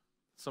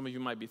 some of you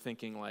might be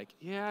thinking like,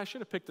 yeah, I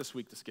should have picked this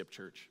week to skip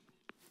church.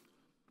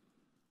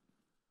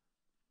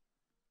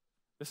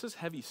 This is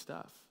heavy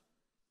stuff.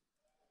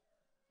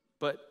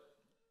 But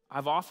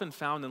I've often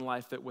found in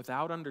life that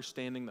without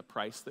understanding the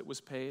price that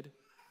was paid,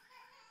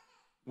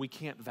 we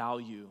can't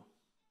value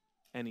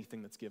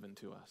anything that's given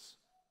to us.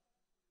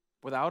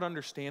 Without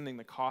understanding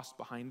the cost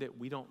behind it,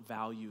 we don't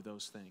value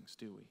those things,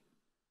 do we?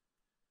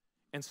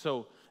 And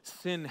so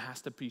sin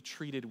has to be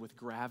treated with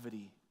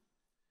gravity.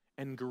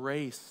 And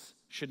grace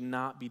should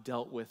not be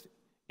dealt with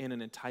in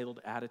an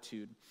entitled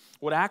attitude.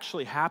 What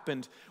actually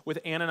happened with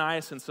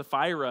Ananias and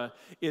Sapphira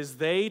is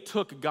they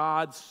took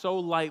God so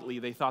lightly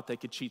they thought they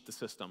could cheat the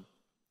system.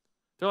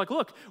 They're like,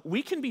 look,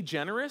 we can be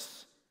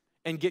generous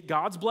and get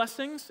God's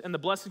blessings and the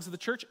blessings of the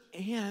church,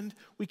 and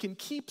we can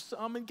keep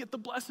some and get the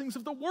blessings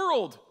of the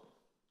world.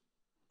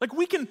 Like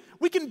we can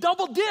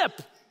double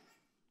dip.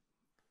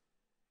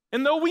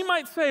 And though we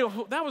might say,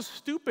 oh, that was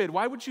stupid,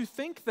 why would you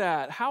think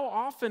that? How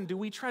often do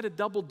we try to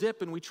double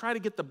dip and we try to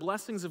get the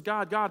blessings of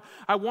God? God,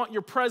 I want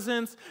your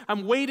presence.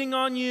 I'm waiting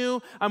on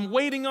you. I'm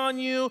waiting on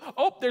you.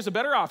 Oh, there's a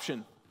better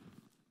option.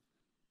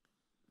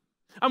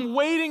 I'm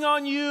waiting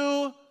on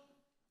you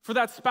for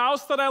that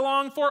spouse that I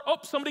long for. Oh,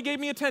 somebody gave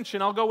me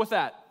attention. I'll go with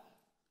that.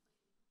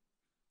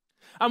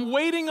 I'm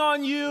waiting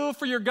on you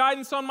for your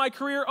guidance on my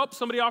career. Oh,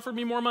 somebody offered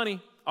me more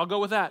money. I'll go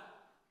with that.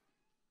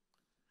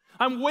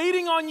 I'm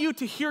waiting on you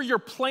to hear your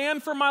plan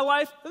for my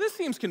life. This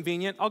seems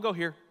convenient. I'll go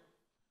here.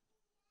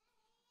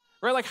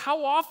 Right? Like,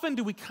 how often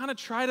do we kind of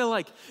try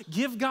to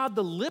give God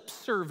the lip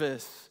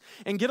service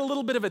and get a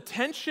little bit of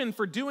attention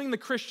for doing the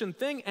Christian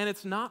thing, and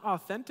it's not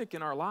authentic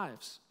in our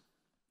lives?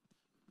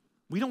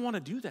 We don't want to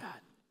do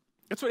that.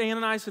 That's what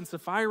Ananias and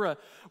Sapphira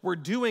were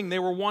doing. They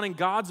were wanting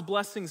God's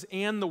blessings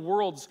and the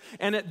world's.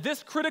 And at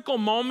this critical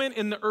moment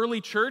in the early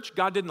church,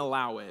 God didn't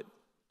allow it.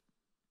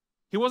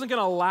 He wasn't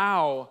going to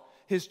allow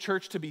his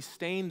church to be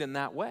stained in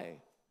that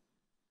way.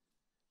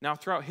 Now,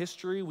 throughout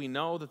history, we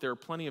know that there are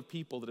plenty of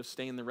people that have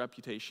stained the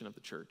reputation of the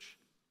church.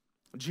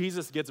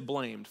 Jesus gets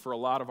blamed for a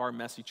lot of our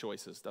messy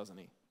choices, doesn't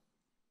he?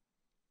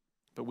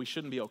 But we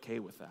shouldn't be okay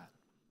with that.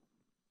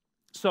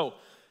 So,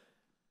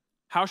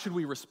 how should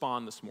we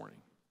respond this morning?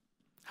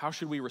 How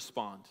should we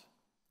respond?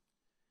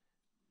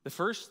 The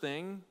first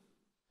thing,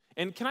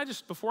 and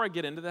before I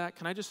get into that,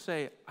 can I just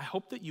say, I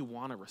hope that you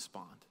want to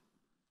respond.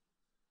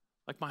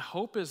 My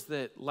hope is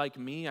that, like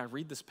me, I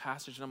read this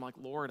passage and I'm like,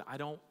 Lord, I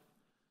don't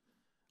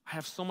I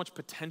have so much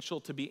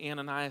potential to be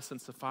Ananias and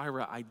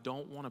Sapphira. I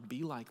don't want to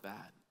be like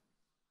that.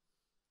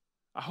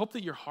 I hope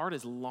that your heart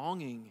is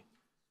longing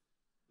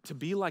to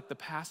be like the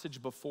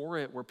passage before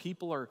it where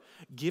people are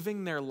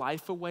giving their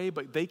life away,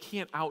 but they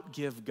can't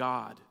outgive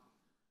God.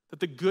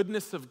 That the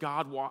goodness of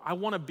God, I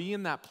want to be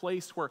in that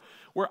place where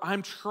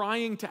I'm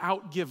trying to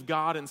outgive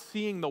God and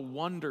seeing the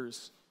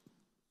wonders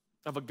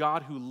of a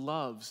God who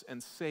loves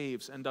and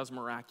saves and does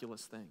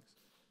miraculous things.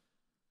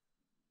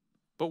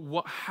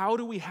 But how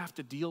do we have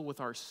to deal with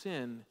our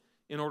sin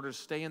in order to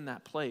stay in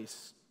that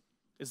place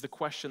is the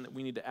question that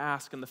we need to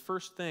ask. And the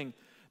first thing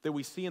that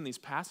we see in these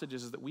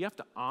passages is that we have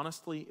to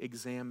honestly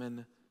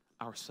examine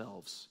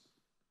ourselves.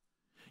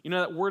 You know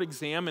that word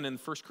examine in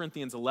 1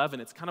 Corinthians 11,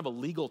 it's kind of a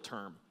legal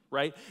term,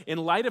 right? In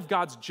light of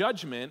God's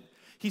judgment,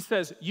 he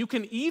says, you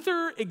can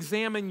either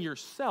examine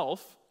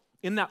yourself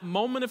in that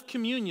moment of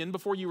communion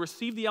before you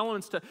receive the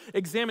elements to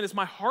examine, is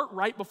my heart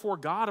right before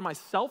God? Am I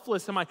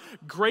selfless? Am I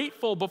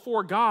grateful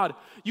before God?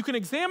 You can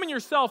examine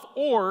yourself,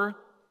 or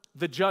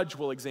the judge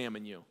will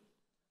examine you.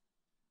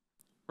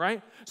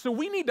 Right? So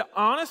we need to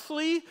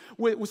honestly,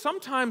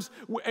 sometimes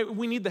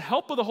we need the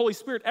help of the Holy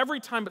Spirit every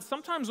time, but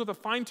sometimes with a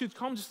fine-tooth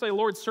comb, just say,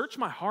 Lord, search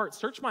my heart,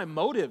 search my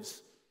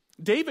motives.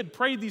 David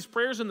prayed these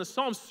prayers in the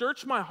Psalms,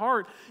 search my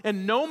heart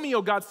and know me,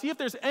 O God. See if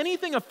there's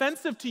anything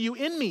offensive to you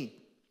in me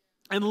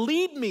and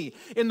lead me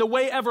in the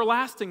way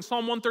everlasting,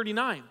 Psalm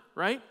 139,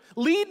 right?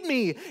 Lead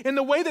me in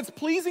the way that's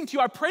pleasing to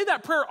you. I pray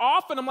that prayer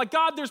often. I'm like,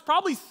 God, there's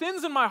probably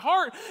sins in my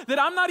heart that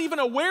I'm not even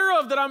aware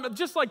of, that I'm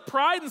just like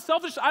pride and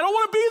selfish. I don't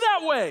want to be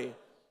that way.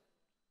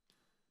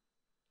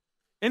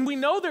 And we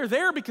know they're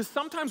there because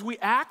sometimes we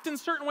act in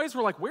certain ways.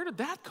 We're like, where did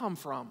that come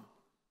from?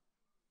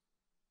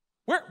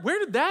 Where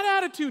did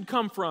that attitude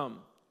come from?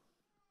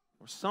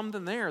 Or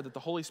something there that the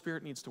Holy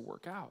Spirit needs to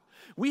work out.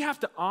 We have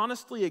to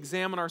honestly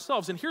examine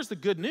ourselves. And here's the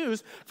good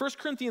news. 1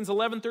 Corinthians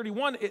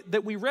 11:31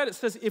 that we read, it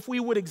says, if we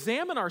would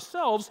examine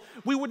ourselves,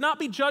 we would not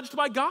be judged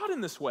by God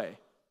in this way.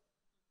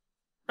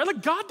 Right?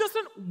 Like God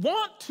doesn't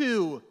want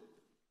to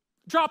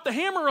drop the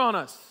hammer on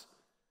us.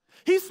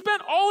 He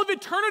spent all of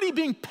eternity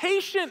being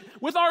patient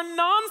with our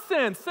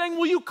nonsense, saying,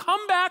 will you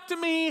come back to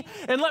me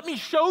and let me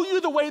show you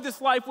the way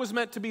this life was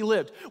meant to be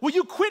lived? Will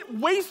you quit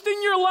wasting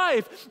your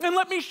life and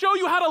let me show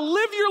you how to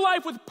live your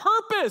life with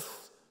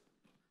purpose?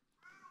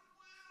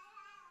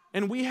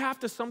 And we have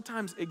to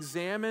sometimes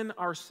examine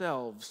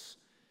ourselves.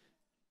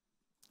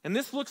 And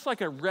this looks like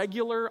a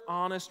regular,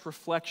 honest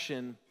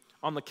reflection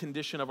on the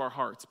condition of our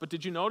hearts. But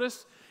did you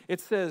notice?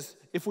 It says,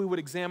 if we would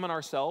examine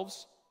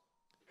ourselves.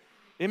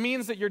 It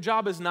means that your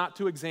job is not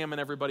to examine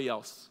everybody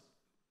else.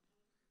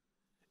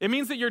 It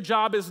means that your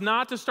job is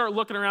not to start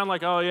looking around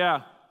like, oh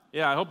yeah,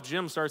 I hope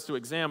Jim starts to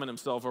examine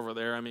himself over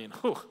there. I mean,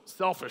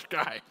 selfish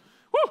guy.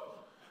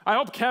 I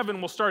hope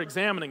Kevin will start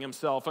examining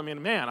himself. I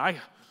mean, man, I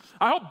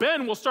hope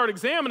Ben will start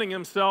examining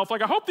himself.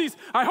 Like, I hope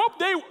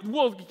they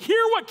will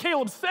hear what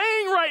Caleb's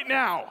saying right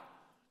now.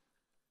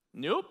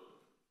 Nope.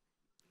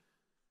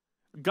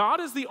 God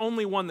is the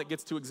only one that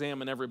gets to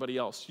examine everybody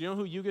else. You know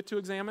who you get to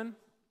examine?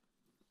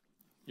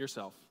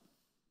 Yourself.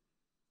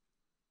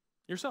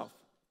 Yourself.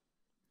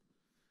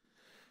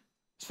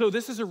 So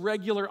this is a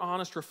regular,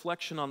 honest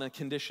reflection on the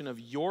condition of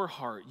your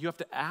heart. You have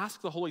to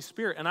ask the Holy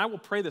Spirit, and I will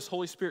pray this,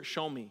 Holy Spirit,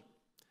 show me.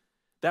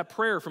 That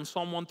prayer from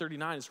Psalm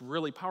 139 is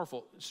really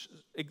powerful.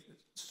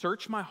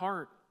 Search my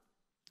heart.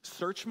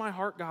 Search my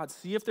heart, God.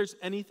 See if there's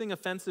anything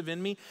offensive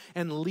in me,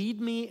 and lead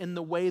me in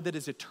the way that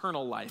is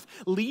eternal life.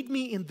 Lead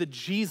me in the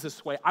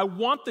Jesus way. I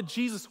want the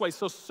Jesus way,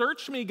 so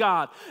search me,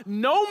 God.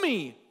 Know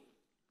me.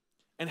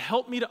 And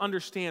help me to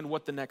understand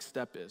what the next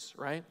step is,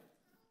 right?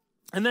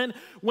 And then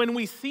when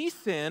we see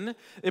sin,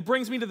 it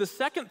brings me to the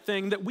second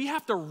thing, that we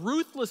have to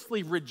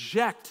ruthlessly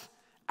reject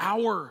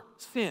our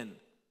sin.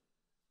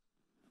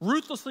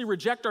 Ruthlessly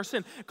reject our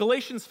sin.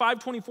 Galatians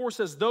 5:24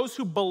 says, those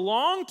who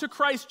belong to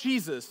Christ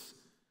Jesus,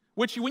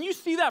 which when you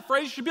see that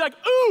phrase, you should be like,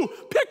 ooh,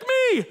 pick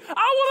me.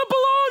 I want to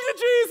belong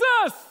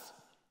to Jesus.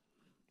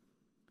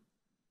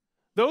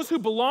 Those who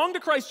belong to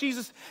Christ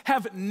Jesus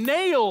have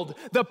nailed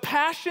the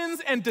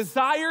passions and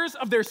desires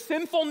of their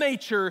sinful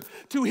nature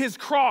to his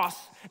cross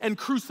and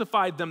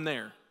crucified them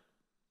there.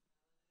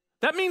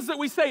 That means that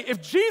we say,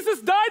 if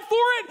Jesus died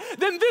for it,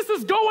 then this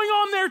is going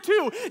on there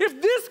too.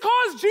 If this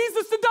caused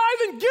Jesus to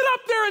die, then get up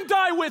there and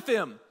die with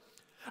him.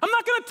 I'm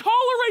not going to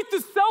tolerate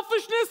this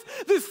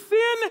selfishness, this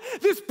sin,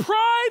 this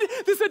pride,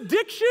 this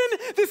addiction,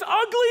 this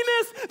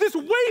ugliness, this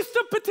waste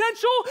of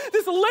potential,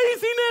 this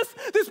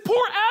laziness, this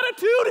poor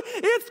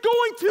attitude. It's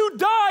going to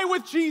die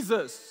with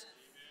Jesus.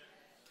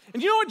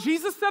 And you know what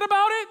Jesus said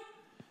about it?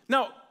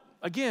 Now,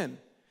 again,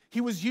 he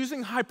was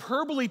using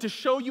hyperbole to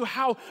show you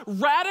how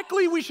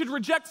radically we should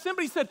reject sin.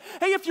 But he said,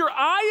 hey, if your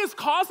eye is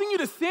causing you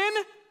to sin,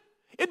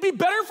 it'd be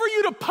better for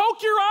you to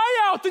poke your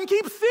eye out than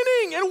keep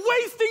sinning and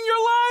wasting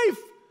your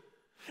life.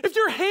 If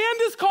your hand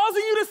is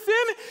causing you to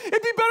sin,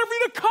 it'd be better for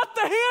you to cut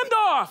the hand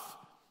off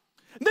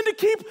than to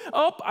keep,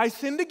 I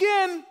sinned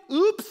again.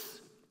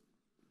 Oops.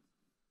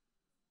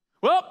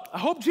 Well, I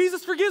hope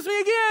Jesus forgives me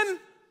again.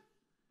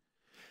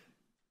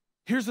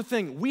 Here's the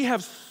thing. We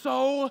have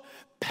so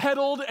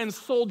peddled and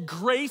sold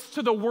grace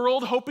to the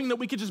world, hoping that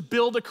we could just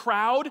build a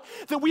crowd,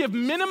 that we have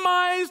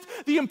minimized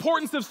the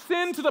importance of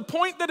sin to the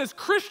point that as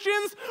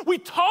Christians, we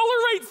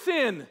tolerate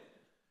sin.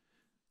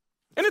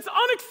 And it's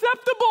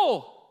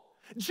unacceptable.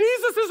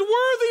 Jesus is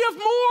worthy of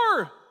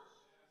more.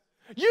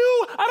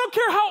 I don't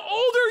care how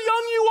old or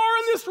young you are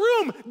in this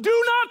room,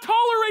 do not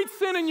tolerate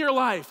sin in your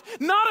life.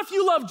 Not if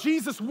you love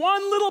Jesus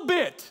one little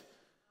bit.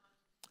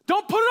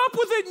 Don't put up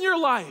with it in your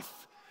life.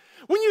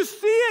 When you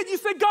see it, you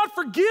say, God,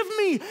 forgive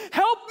me,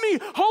 help me.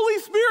 Holy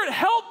Spirit,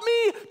 help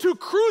me to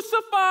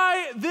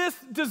crucify this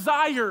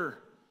desire.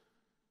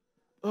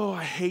 Oh,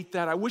 I hate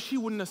that. I wish he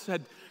wouldn't have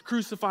said,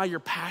 crucify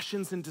your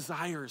passions and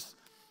desires.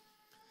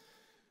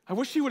 I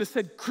wish he would have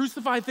said,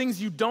 crucify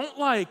things you don't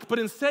like, but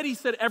instead he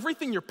said,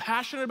 everything you're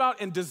passionate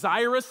about and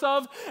desirous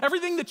of,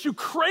 everything that you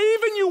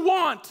crave and you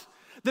want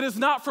that is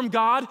not from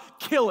God,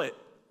 kill it.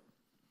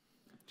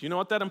 Do you know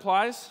what that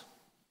implies?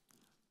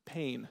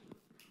 Pain.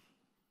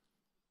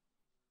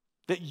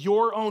 That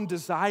your own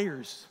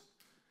desires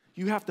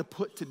you have to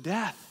put to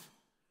death.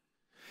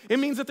 It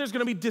means that there's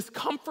going to be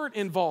discomfort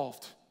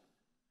involved.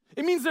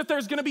 It means that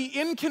there's going to be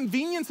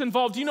inconvenience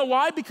involved. Do you know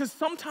why? Because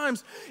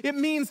sometimes it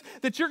means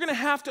that you're going to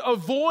have to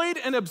avoid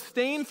and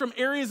abstain from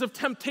areas of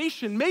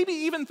temptation, maybe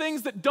even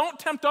things that don't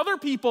tempt other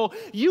people.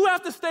 You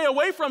have to stay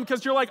away from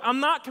because you're like, I'm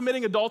not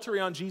committing adultery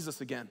on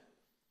Jesus again.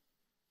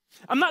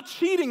 I'm not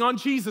cheating on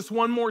Jesus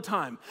one more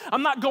time.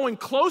 I'm not going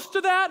close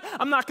to that.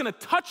 I'm not going to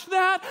touch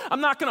that.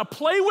 I'm not going to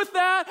play with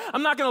that.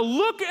 I'm not going to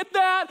look at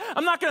that.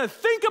 I'm not going to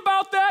think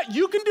about that.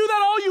 You can do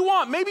that all you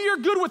want. Maybe you're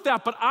good with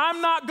that, but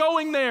I'm not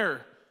going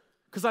there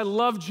because I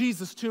love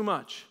Jesus too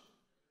much.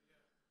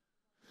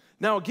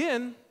 Now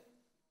again,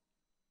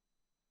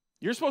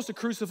 you're supposed to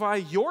crucify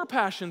your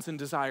passions and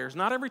desires.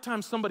 Not every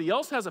time somebody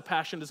else has a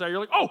passion desire, you're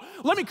like, oh,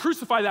 let me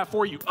crucify that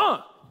for you.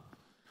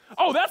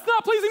 Oh, that's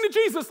not pleasing to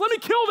Jesus. Let me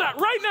kill that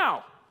right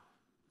now.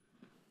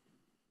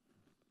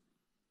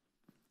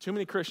 Too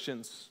many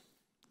Christians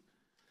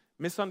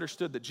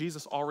misunderstood that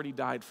Jesus already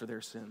died for their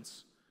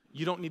sins.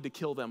 You don't need to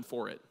kill them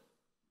for it.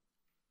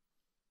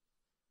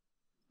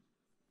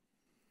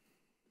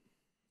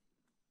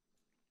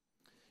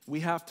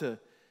 We have to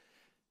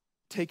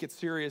take it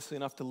seriously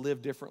enough to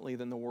live differently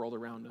than the world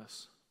around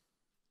us.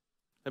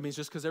 That means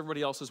just because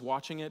everybody else is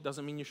watching it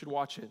doesn't mean you should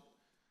watch it.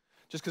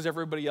 Just because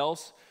everybody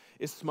else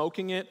is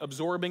smoking it,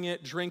 absorbing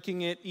it,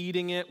 drinking it,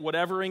 eating it,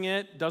 whatevering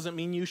it, doesn't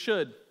mean you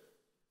should.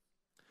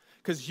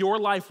 Because your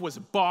life was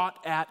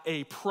bought at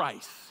a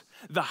price,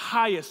 the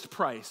highest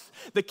price.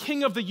 The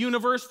King of the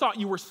universe thought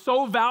you were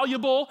so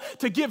valuable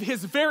to give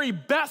his very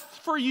best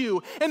for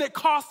you, and it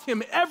cost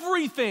him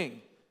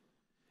everything.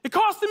 It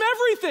cost him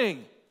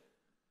everything.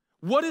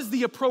 What is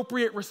the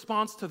appropriate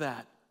response to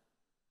that?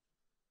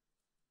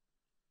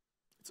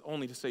 It's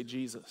only to say,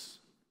 Jesus,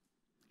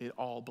 it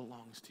all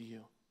belongs to you.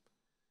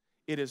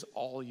 It is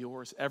all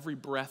yours. Every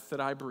breath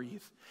that I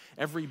breathe,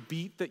 every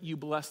beat that you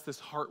bless this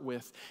heart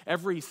with,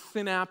 every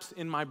synapse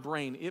in my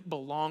brain, it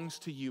belongs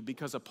to you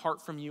because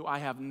apart from you, I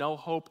have no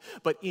hope,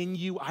 but in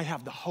you, I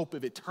have the hope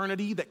of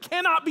eternity that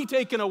cannot be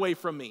taken away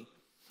from me.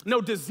 No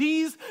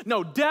disease,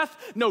 no death,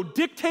 no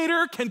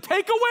dictator can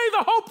take away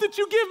the hope that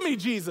you give me,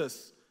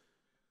 Jesus.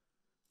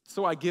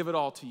 So I give it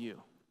all to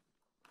you.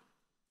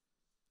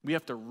 We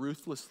have to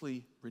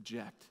ruthlessly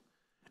reject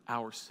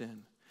our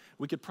sin.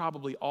 We could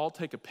probably all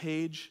take a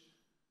page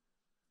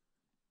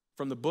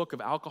from the book of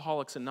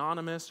Alcoholics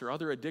Anonymous or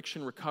other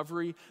addiction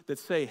recovery that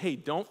say, hey,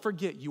 don't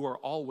forget you are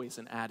always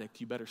an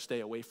addict. You better stay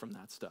away from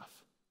that stuff.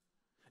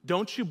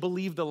 Don't you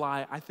believe the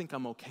lie, I think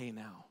I'm okay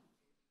now.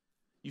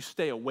 You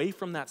stay away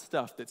from that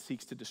stuff that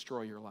seeks to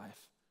destroy your life.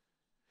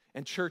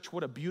 And church,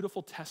 what a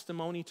beautiful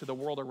testimony to the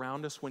world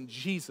around us when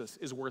Jesus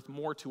is worth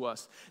more to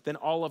us than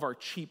all of our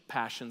cheap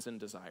passions and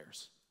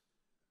desires.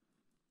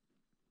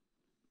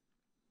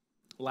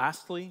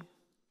 Lastly,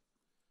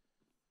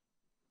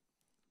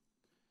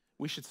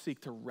 we should seek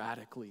to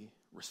radically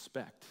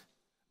respect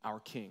our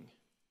King.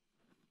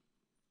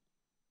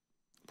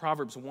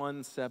 Proverbs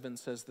 1:7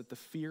 says that the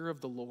fear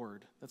of the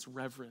Lord, that's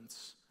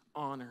reverence,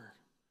 honor,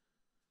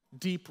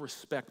 deep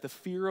respect. The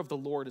fear of the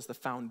Lord is the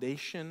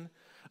foundation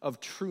of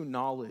true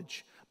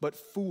knowledge, but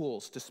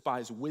fools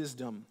despise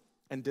wisdom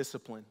and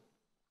discipline.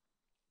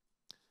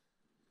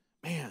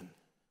 Man,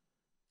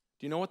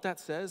 do you know what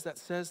that says? That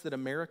says that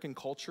American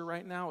culture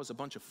right now is a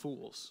bunch of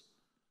fools.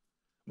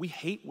 We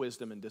hate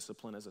wisdom and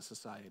discipline as a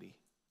society.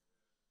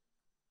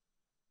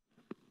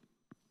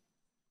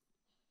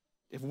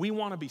 If we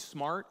want to be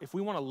smart, if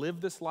we want to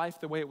live this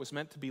life the way it was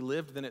meant to be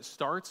lived, then it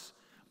starts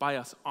by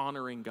us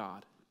honoring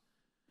God.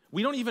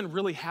 We don't even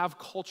really have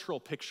cultural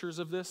pictures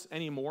of this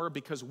anymore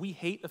because we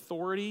hate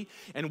authority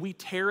and we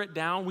tear it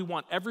down. We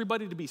want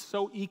everybody to be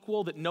so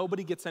equal that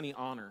nobody gets any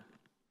honor,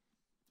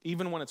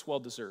 even when it's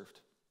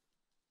well-deserved.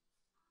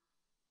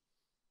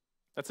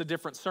 That's a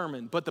different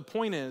sermon. But the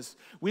point is,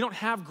 we don't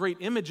have great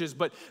images,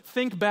 but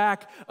think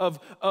back of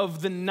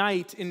the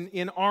knight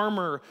in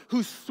armor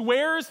who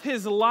swears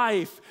his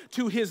life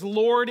to his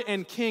Lord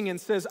and King and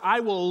says,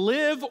 I will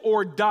live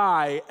or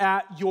die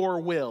at your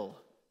will.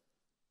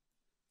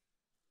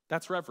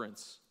 That's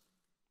reverence.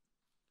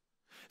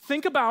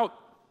 Think about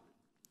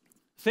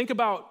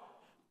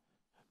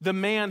the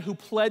man who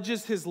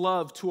pledges his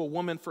love to a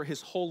woman for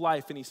his whole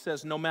life, and he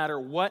says, no matter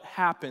what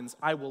happens,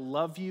 I will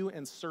love you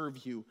and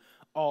serve you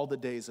all the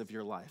days of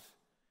your life.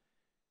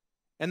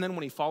 And then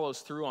when he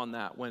follows through on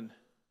that, when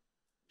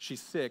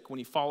she's sick, when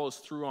he follows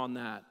through on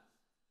that,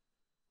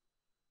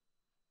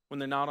 when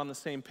they're not on the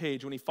same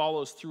page, when he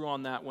follows through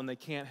on that, when they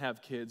can't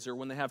have kids, or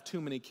when they have too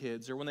many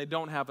kids, or when they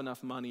don't have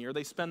enough money, or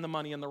they spend the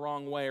money in the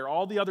wrong way, or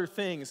all the other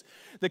things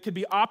that could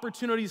be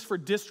opportunities for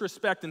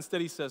disrespect,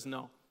 instead he says,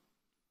 no,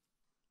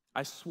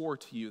 I swore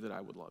to you that I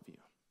would love you.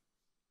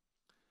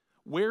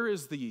 Where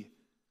is the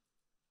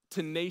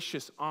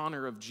tenacious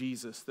honor of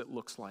Jesus that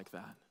looks like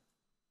that?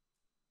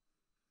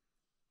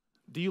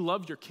 Do you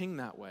love your king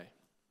that way?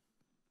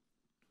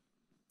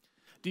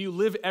 Do you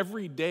live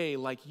every day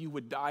like you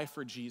would die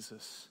for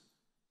Jesus,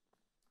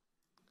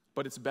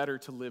 but it's better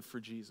to live for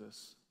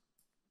Jesus?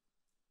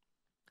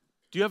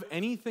 Do you have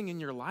anything in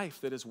your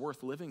life that is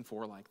worth living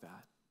for like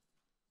that?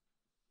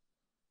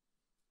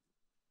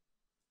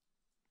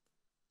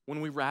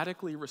 When we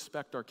radically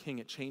respect our king,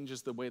 it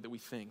changes the way that we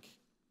think,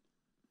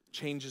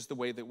 changes the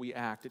way that we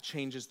act, it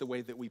changes the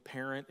way that we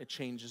parent, it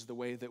changes the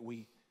way that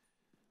we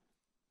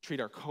treat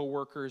our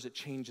coworkers, it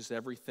changes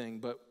everything.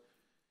 But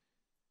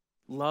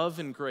love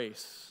and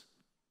grace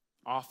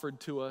offered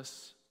to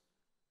us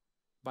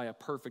by a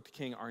perfect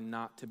king are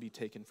not to be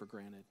taken for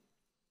granted.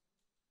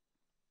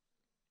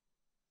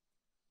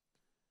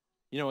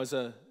 You know, as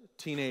a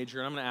teenager,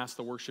 and I'm going to ask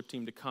the worship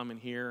team to come in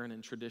here and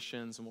in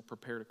traditions, and we'll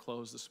prepare to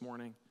close this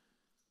morning.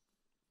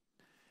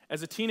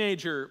 As a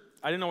teenager,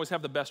 I didn't always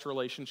have the best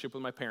relationship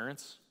with my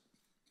parents.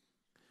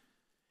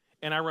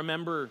 And I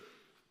remember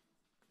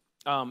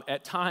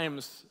at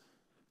times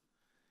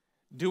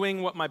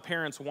doing what my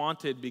parents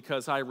wanted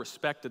because I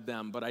respected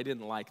them, but I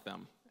didn't like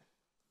them.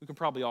 We can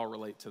probably all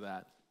relate to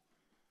that.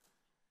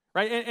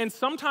 Right? And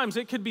sometimes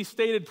it could be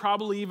stated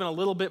probably even a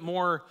little bit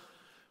more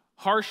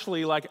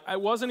harshly, like it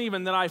wasn't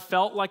even that I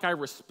felt like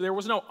there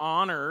was no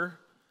honor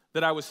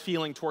that I was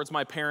feeling towards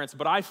my parents,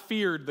 but I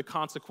feared the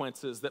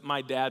consequences that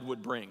my dad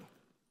would bring.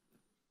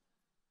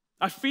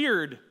 I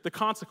feared the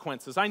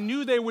consequences. I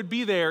knew they would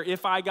be there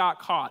if I got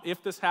caught,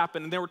 if this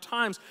happened. And there were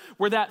times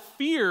where that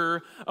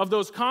fear of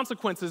those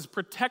consequences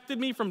protected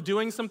me from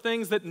doing some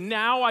things that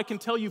now I can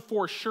tell you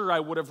for sure I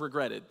would have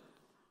regretted.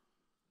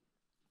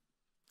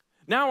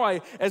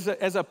 Now,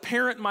 as a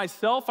parent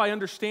myself, I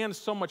understand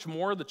so much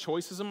more of the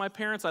choices of my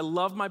parents. I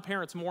love my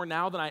parents more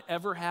now than I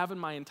ever have in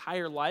my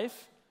entire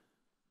life.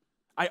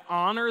 I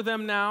honor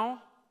them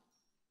now.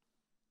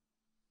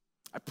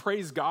 I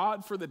praise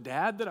God for the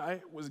dad that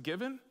I was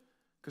given,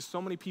 because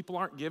so many people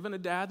aren't given a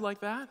dad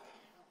like that.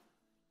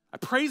 I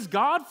praise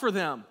God for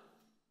them.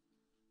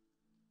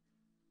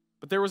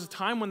 But there was a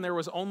time when there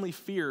was only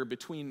fear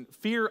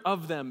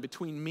of them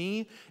between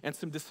me and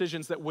some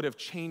decisions that would have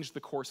changed the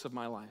course of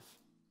my life.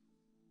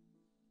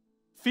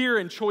 Fear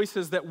and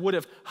choices that would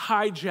have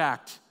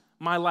hijacked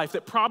my life,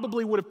 that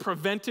probably would have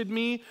prevented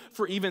me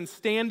from even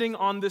standing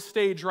on this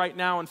stage right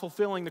now and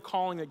fulfilling the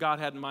calling that God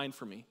had in mind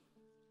for me.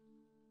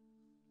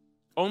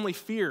 Only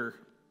fear.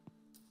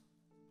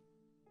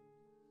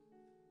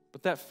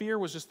 But that fear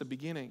was just the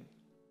beginning.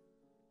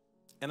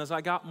 And as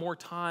I got more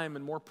time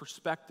and more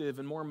perspective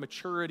and more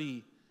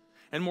maturity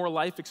and more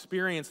life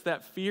experience,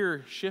 that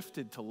fear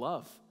shifted to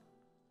love.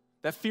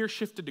 That fear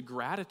shifted to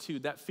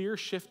gratitude. That fear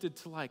shifted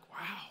to like,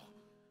 wow,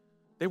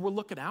 they were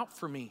looking out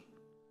for me.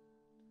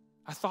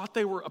 I thought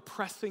they were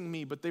oppressing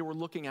me, but they were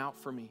looking out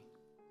for me.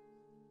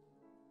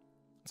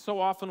 So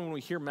often when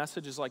we hear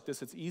messages like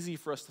this, it's easy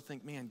for us to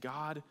think, man,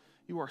 God,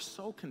 you are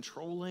so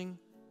controlling.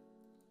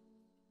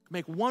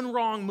 Make one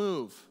wrong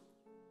move.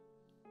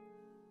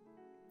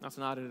 That's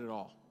not it at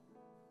all.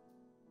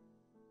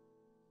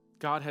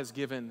 God has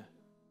given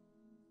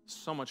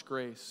so much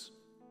grace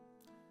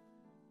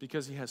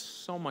because he has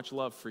so much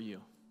love for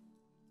you,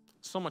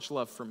 so much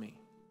love for me.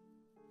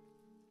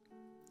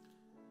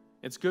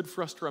 It's good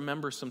for us to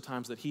remember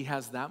sometimes that he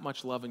has that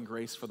much love and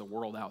grace for the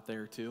world out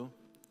there too.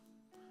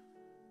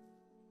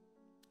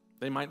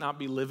 They might not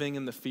be living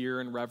in the fear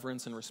and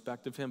reverence and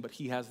respect of him, but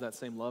he has that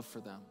same love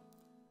for them.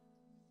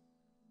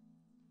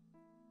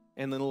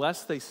 And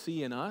unless they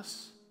see in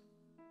us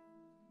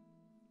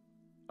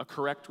a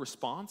correct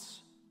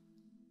response,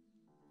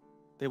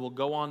 they will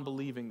go on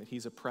believing that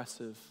he's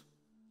oppressive,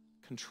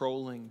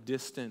 controlling,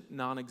 distant,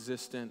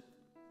 non-existent,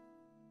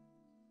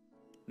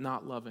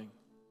 not loving.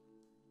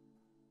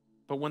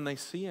 But when they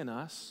see in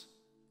us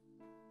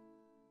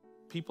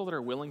people that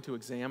are willing to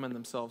examine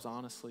themselves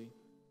honestly,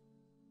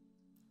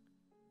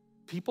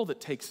 people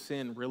that take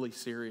sin really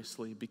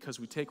seriously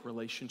because we take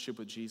relationship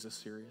with Jesus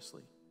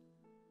seriously,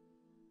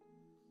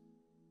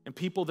 and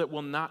people that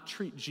will not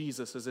treat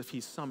Jesus as if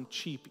he's some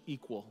cheap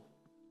equal,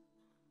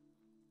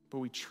 but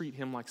we treat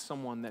him like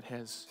someone that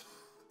has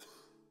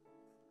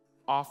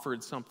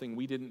offered something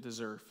we didn't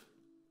deserve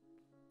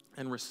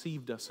and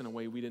received us in a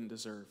way we didn't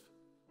deserve.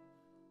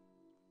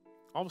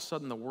 All of a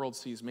sudden the world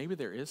sees maybe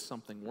there is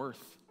something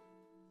worth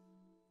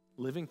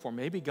living for?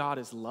 Maybe God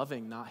is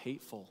loving, not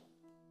hateful.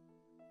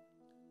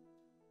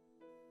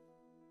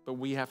 But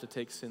we have to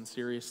take sin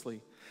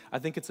seriously. I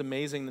think it's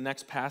amazing. The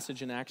next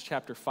passage in Acts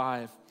chapter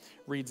 5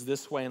 reads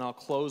this way, and I'll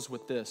close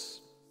with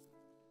this.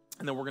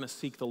 And then we're going to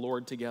seek the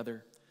Lord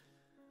together.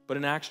 But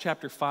in Acts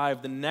chapter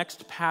 5, the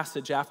next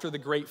passage after the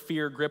great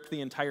fear gripped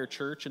the entire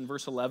church, in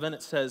verse 11,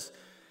 it says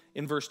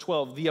in verse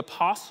 12, the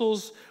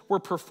apostles were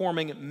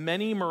performing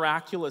many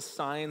miraculous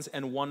signs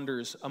and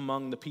wonders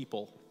among the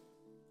people.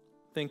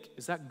 Think,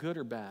 is that good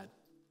or bad?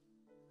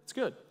 It's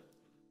good.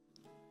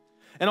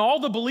 And all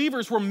the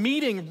believers were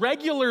meeting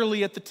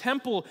regularly at the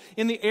temple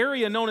in the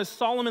area known as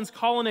Solomon's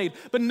Colonnade.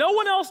 But no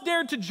one else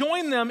dared to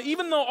join them,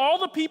 even though all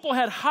the people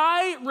had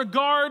high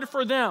regard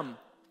for them.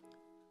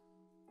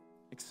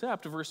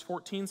 Except, verse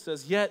 14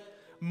 says, yet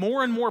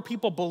more and more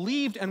people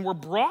believed and were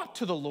brought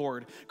to the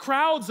Lord.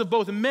 Crowds of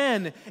both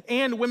men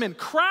and women.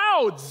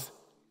 Crowds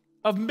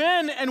of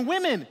men and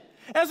women.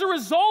 As a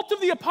result of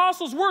the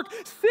apostles' work,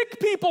 sick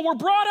people were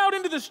brought out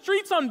into the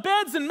streets on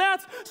beds and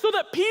mats so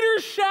that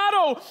Peter's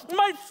shadow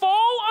might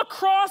fall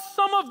across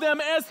some of them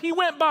as he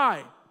went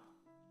by.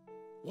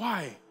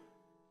 Why?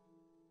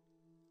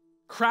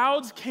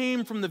 Crowds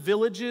came from the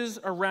villages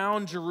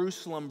around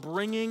Jerusalem,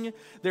 bringing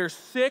their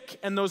sick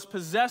and those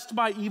possessed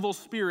by evil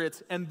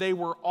spirits, and they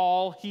were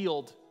all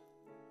healed.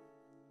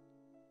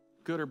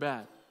 Good or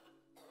bad?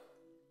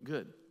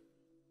 Good.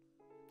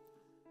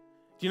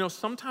 Do you know,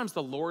 sometimes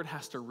the Lord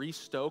has to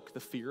restoke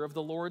the fear of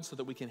the Lord so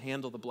that we can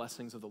handle the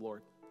blessings of the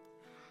Lord.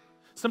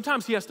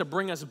 Sometimes he has to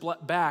bring us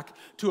back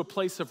to a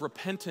place of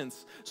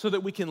repentance so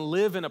that we can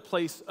live in a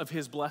place of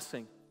his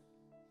blessing.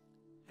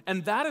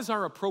 And that is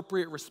our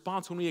appropriate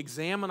response when we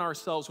examine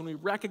ourselves, when we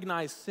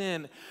recognize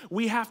sin.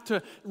 We have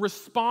to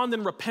respond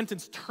in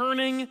repentance,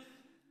 turning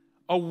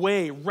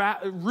away,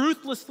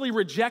 ruthlessly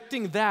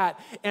rejecting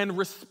that and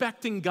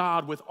respecting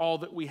God with all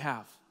that we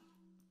have.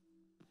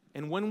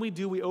 And when we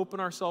do, we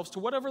open ourselves to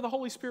whatever the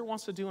Holy Spirit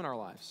wants to do in our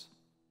lives.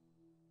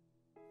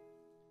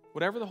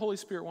 Whatever the Holy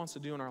Spirit wants to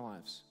do in our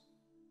lives.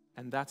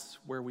 And that's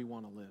where we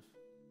want to live.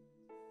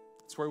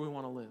 That's where we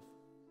want to live.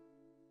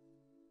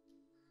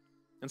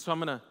 And so I'm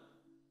going to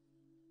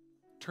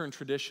turn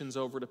traditions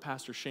over to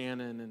Pastor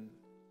Shannon, and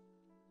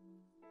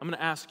I'm going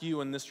to ask you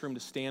in this room to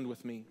stand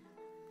with me.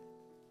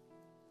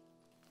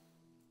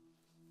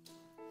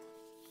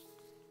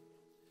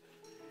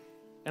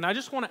 And I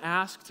just want to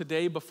ask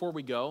today before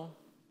we go,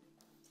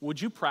 would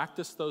you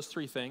practice those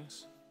three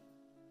things?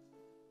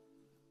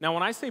 Now,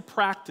 when I say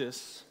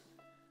practice,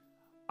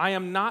 I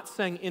am not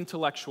saying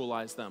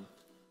intellectualize them.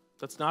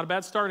 That's not a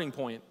bad starting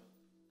point.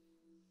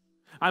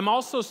 I'm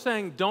also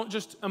saying don't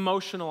just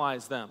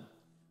emotionalize them.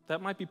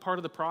 That might be part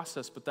of the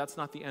process, but that's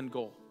not the end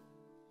goal.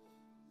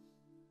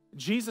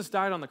 Jesus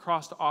died on the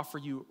cross to offer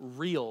you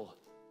real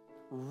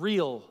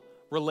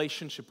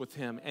relationship with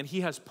him, and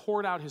he has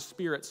poured out his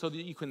Spirit so that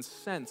you can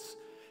sense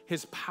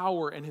his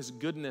power and his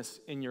goodness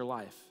in your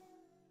life.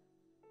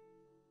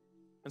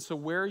 And so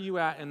where are you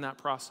at in that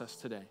process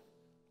today?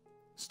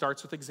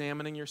 Starts with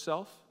examining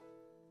yourself.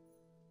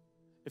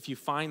 If you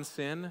find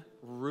sin,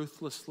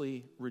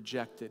 ruthlessly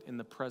reject it in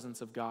the presence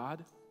of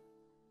God.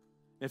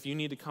 If you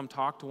need to come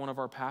talk to one of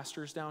our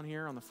pastors down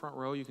here on the front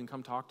row, you can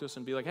come talk to us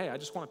and be like, hey, I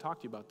just want to talk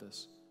to you about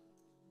this.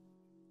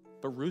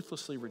 But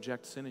ruthlessly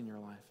reject sin in your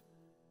life.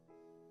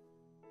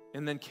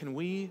 And then can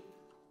we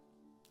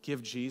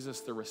give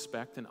Jesus the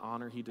respect and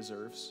honor he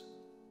deserves?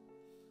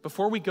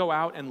 Before we go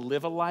out and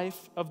live a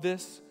life of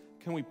this,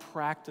 can we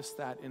practice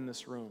that in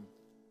this room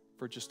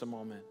for just a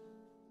moment?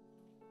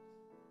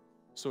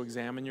 So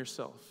examine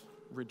yourself,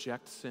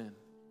 reject sin,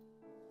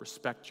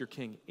 respect your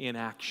King in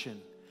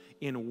action,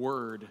 in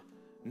word,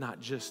 not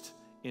just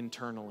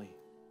internally.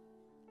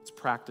 Let's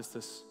practice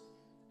this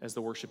as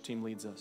the worship team leads us.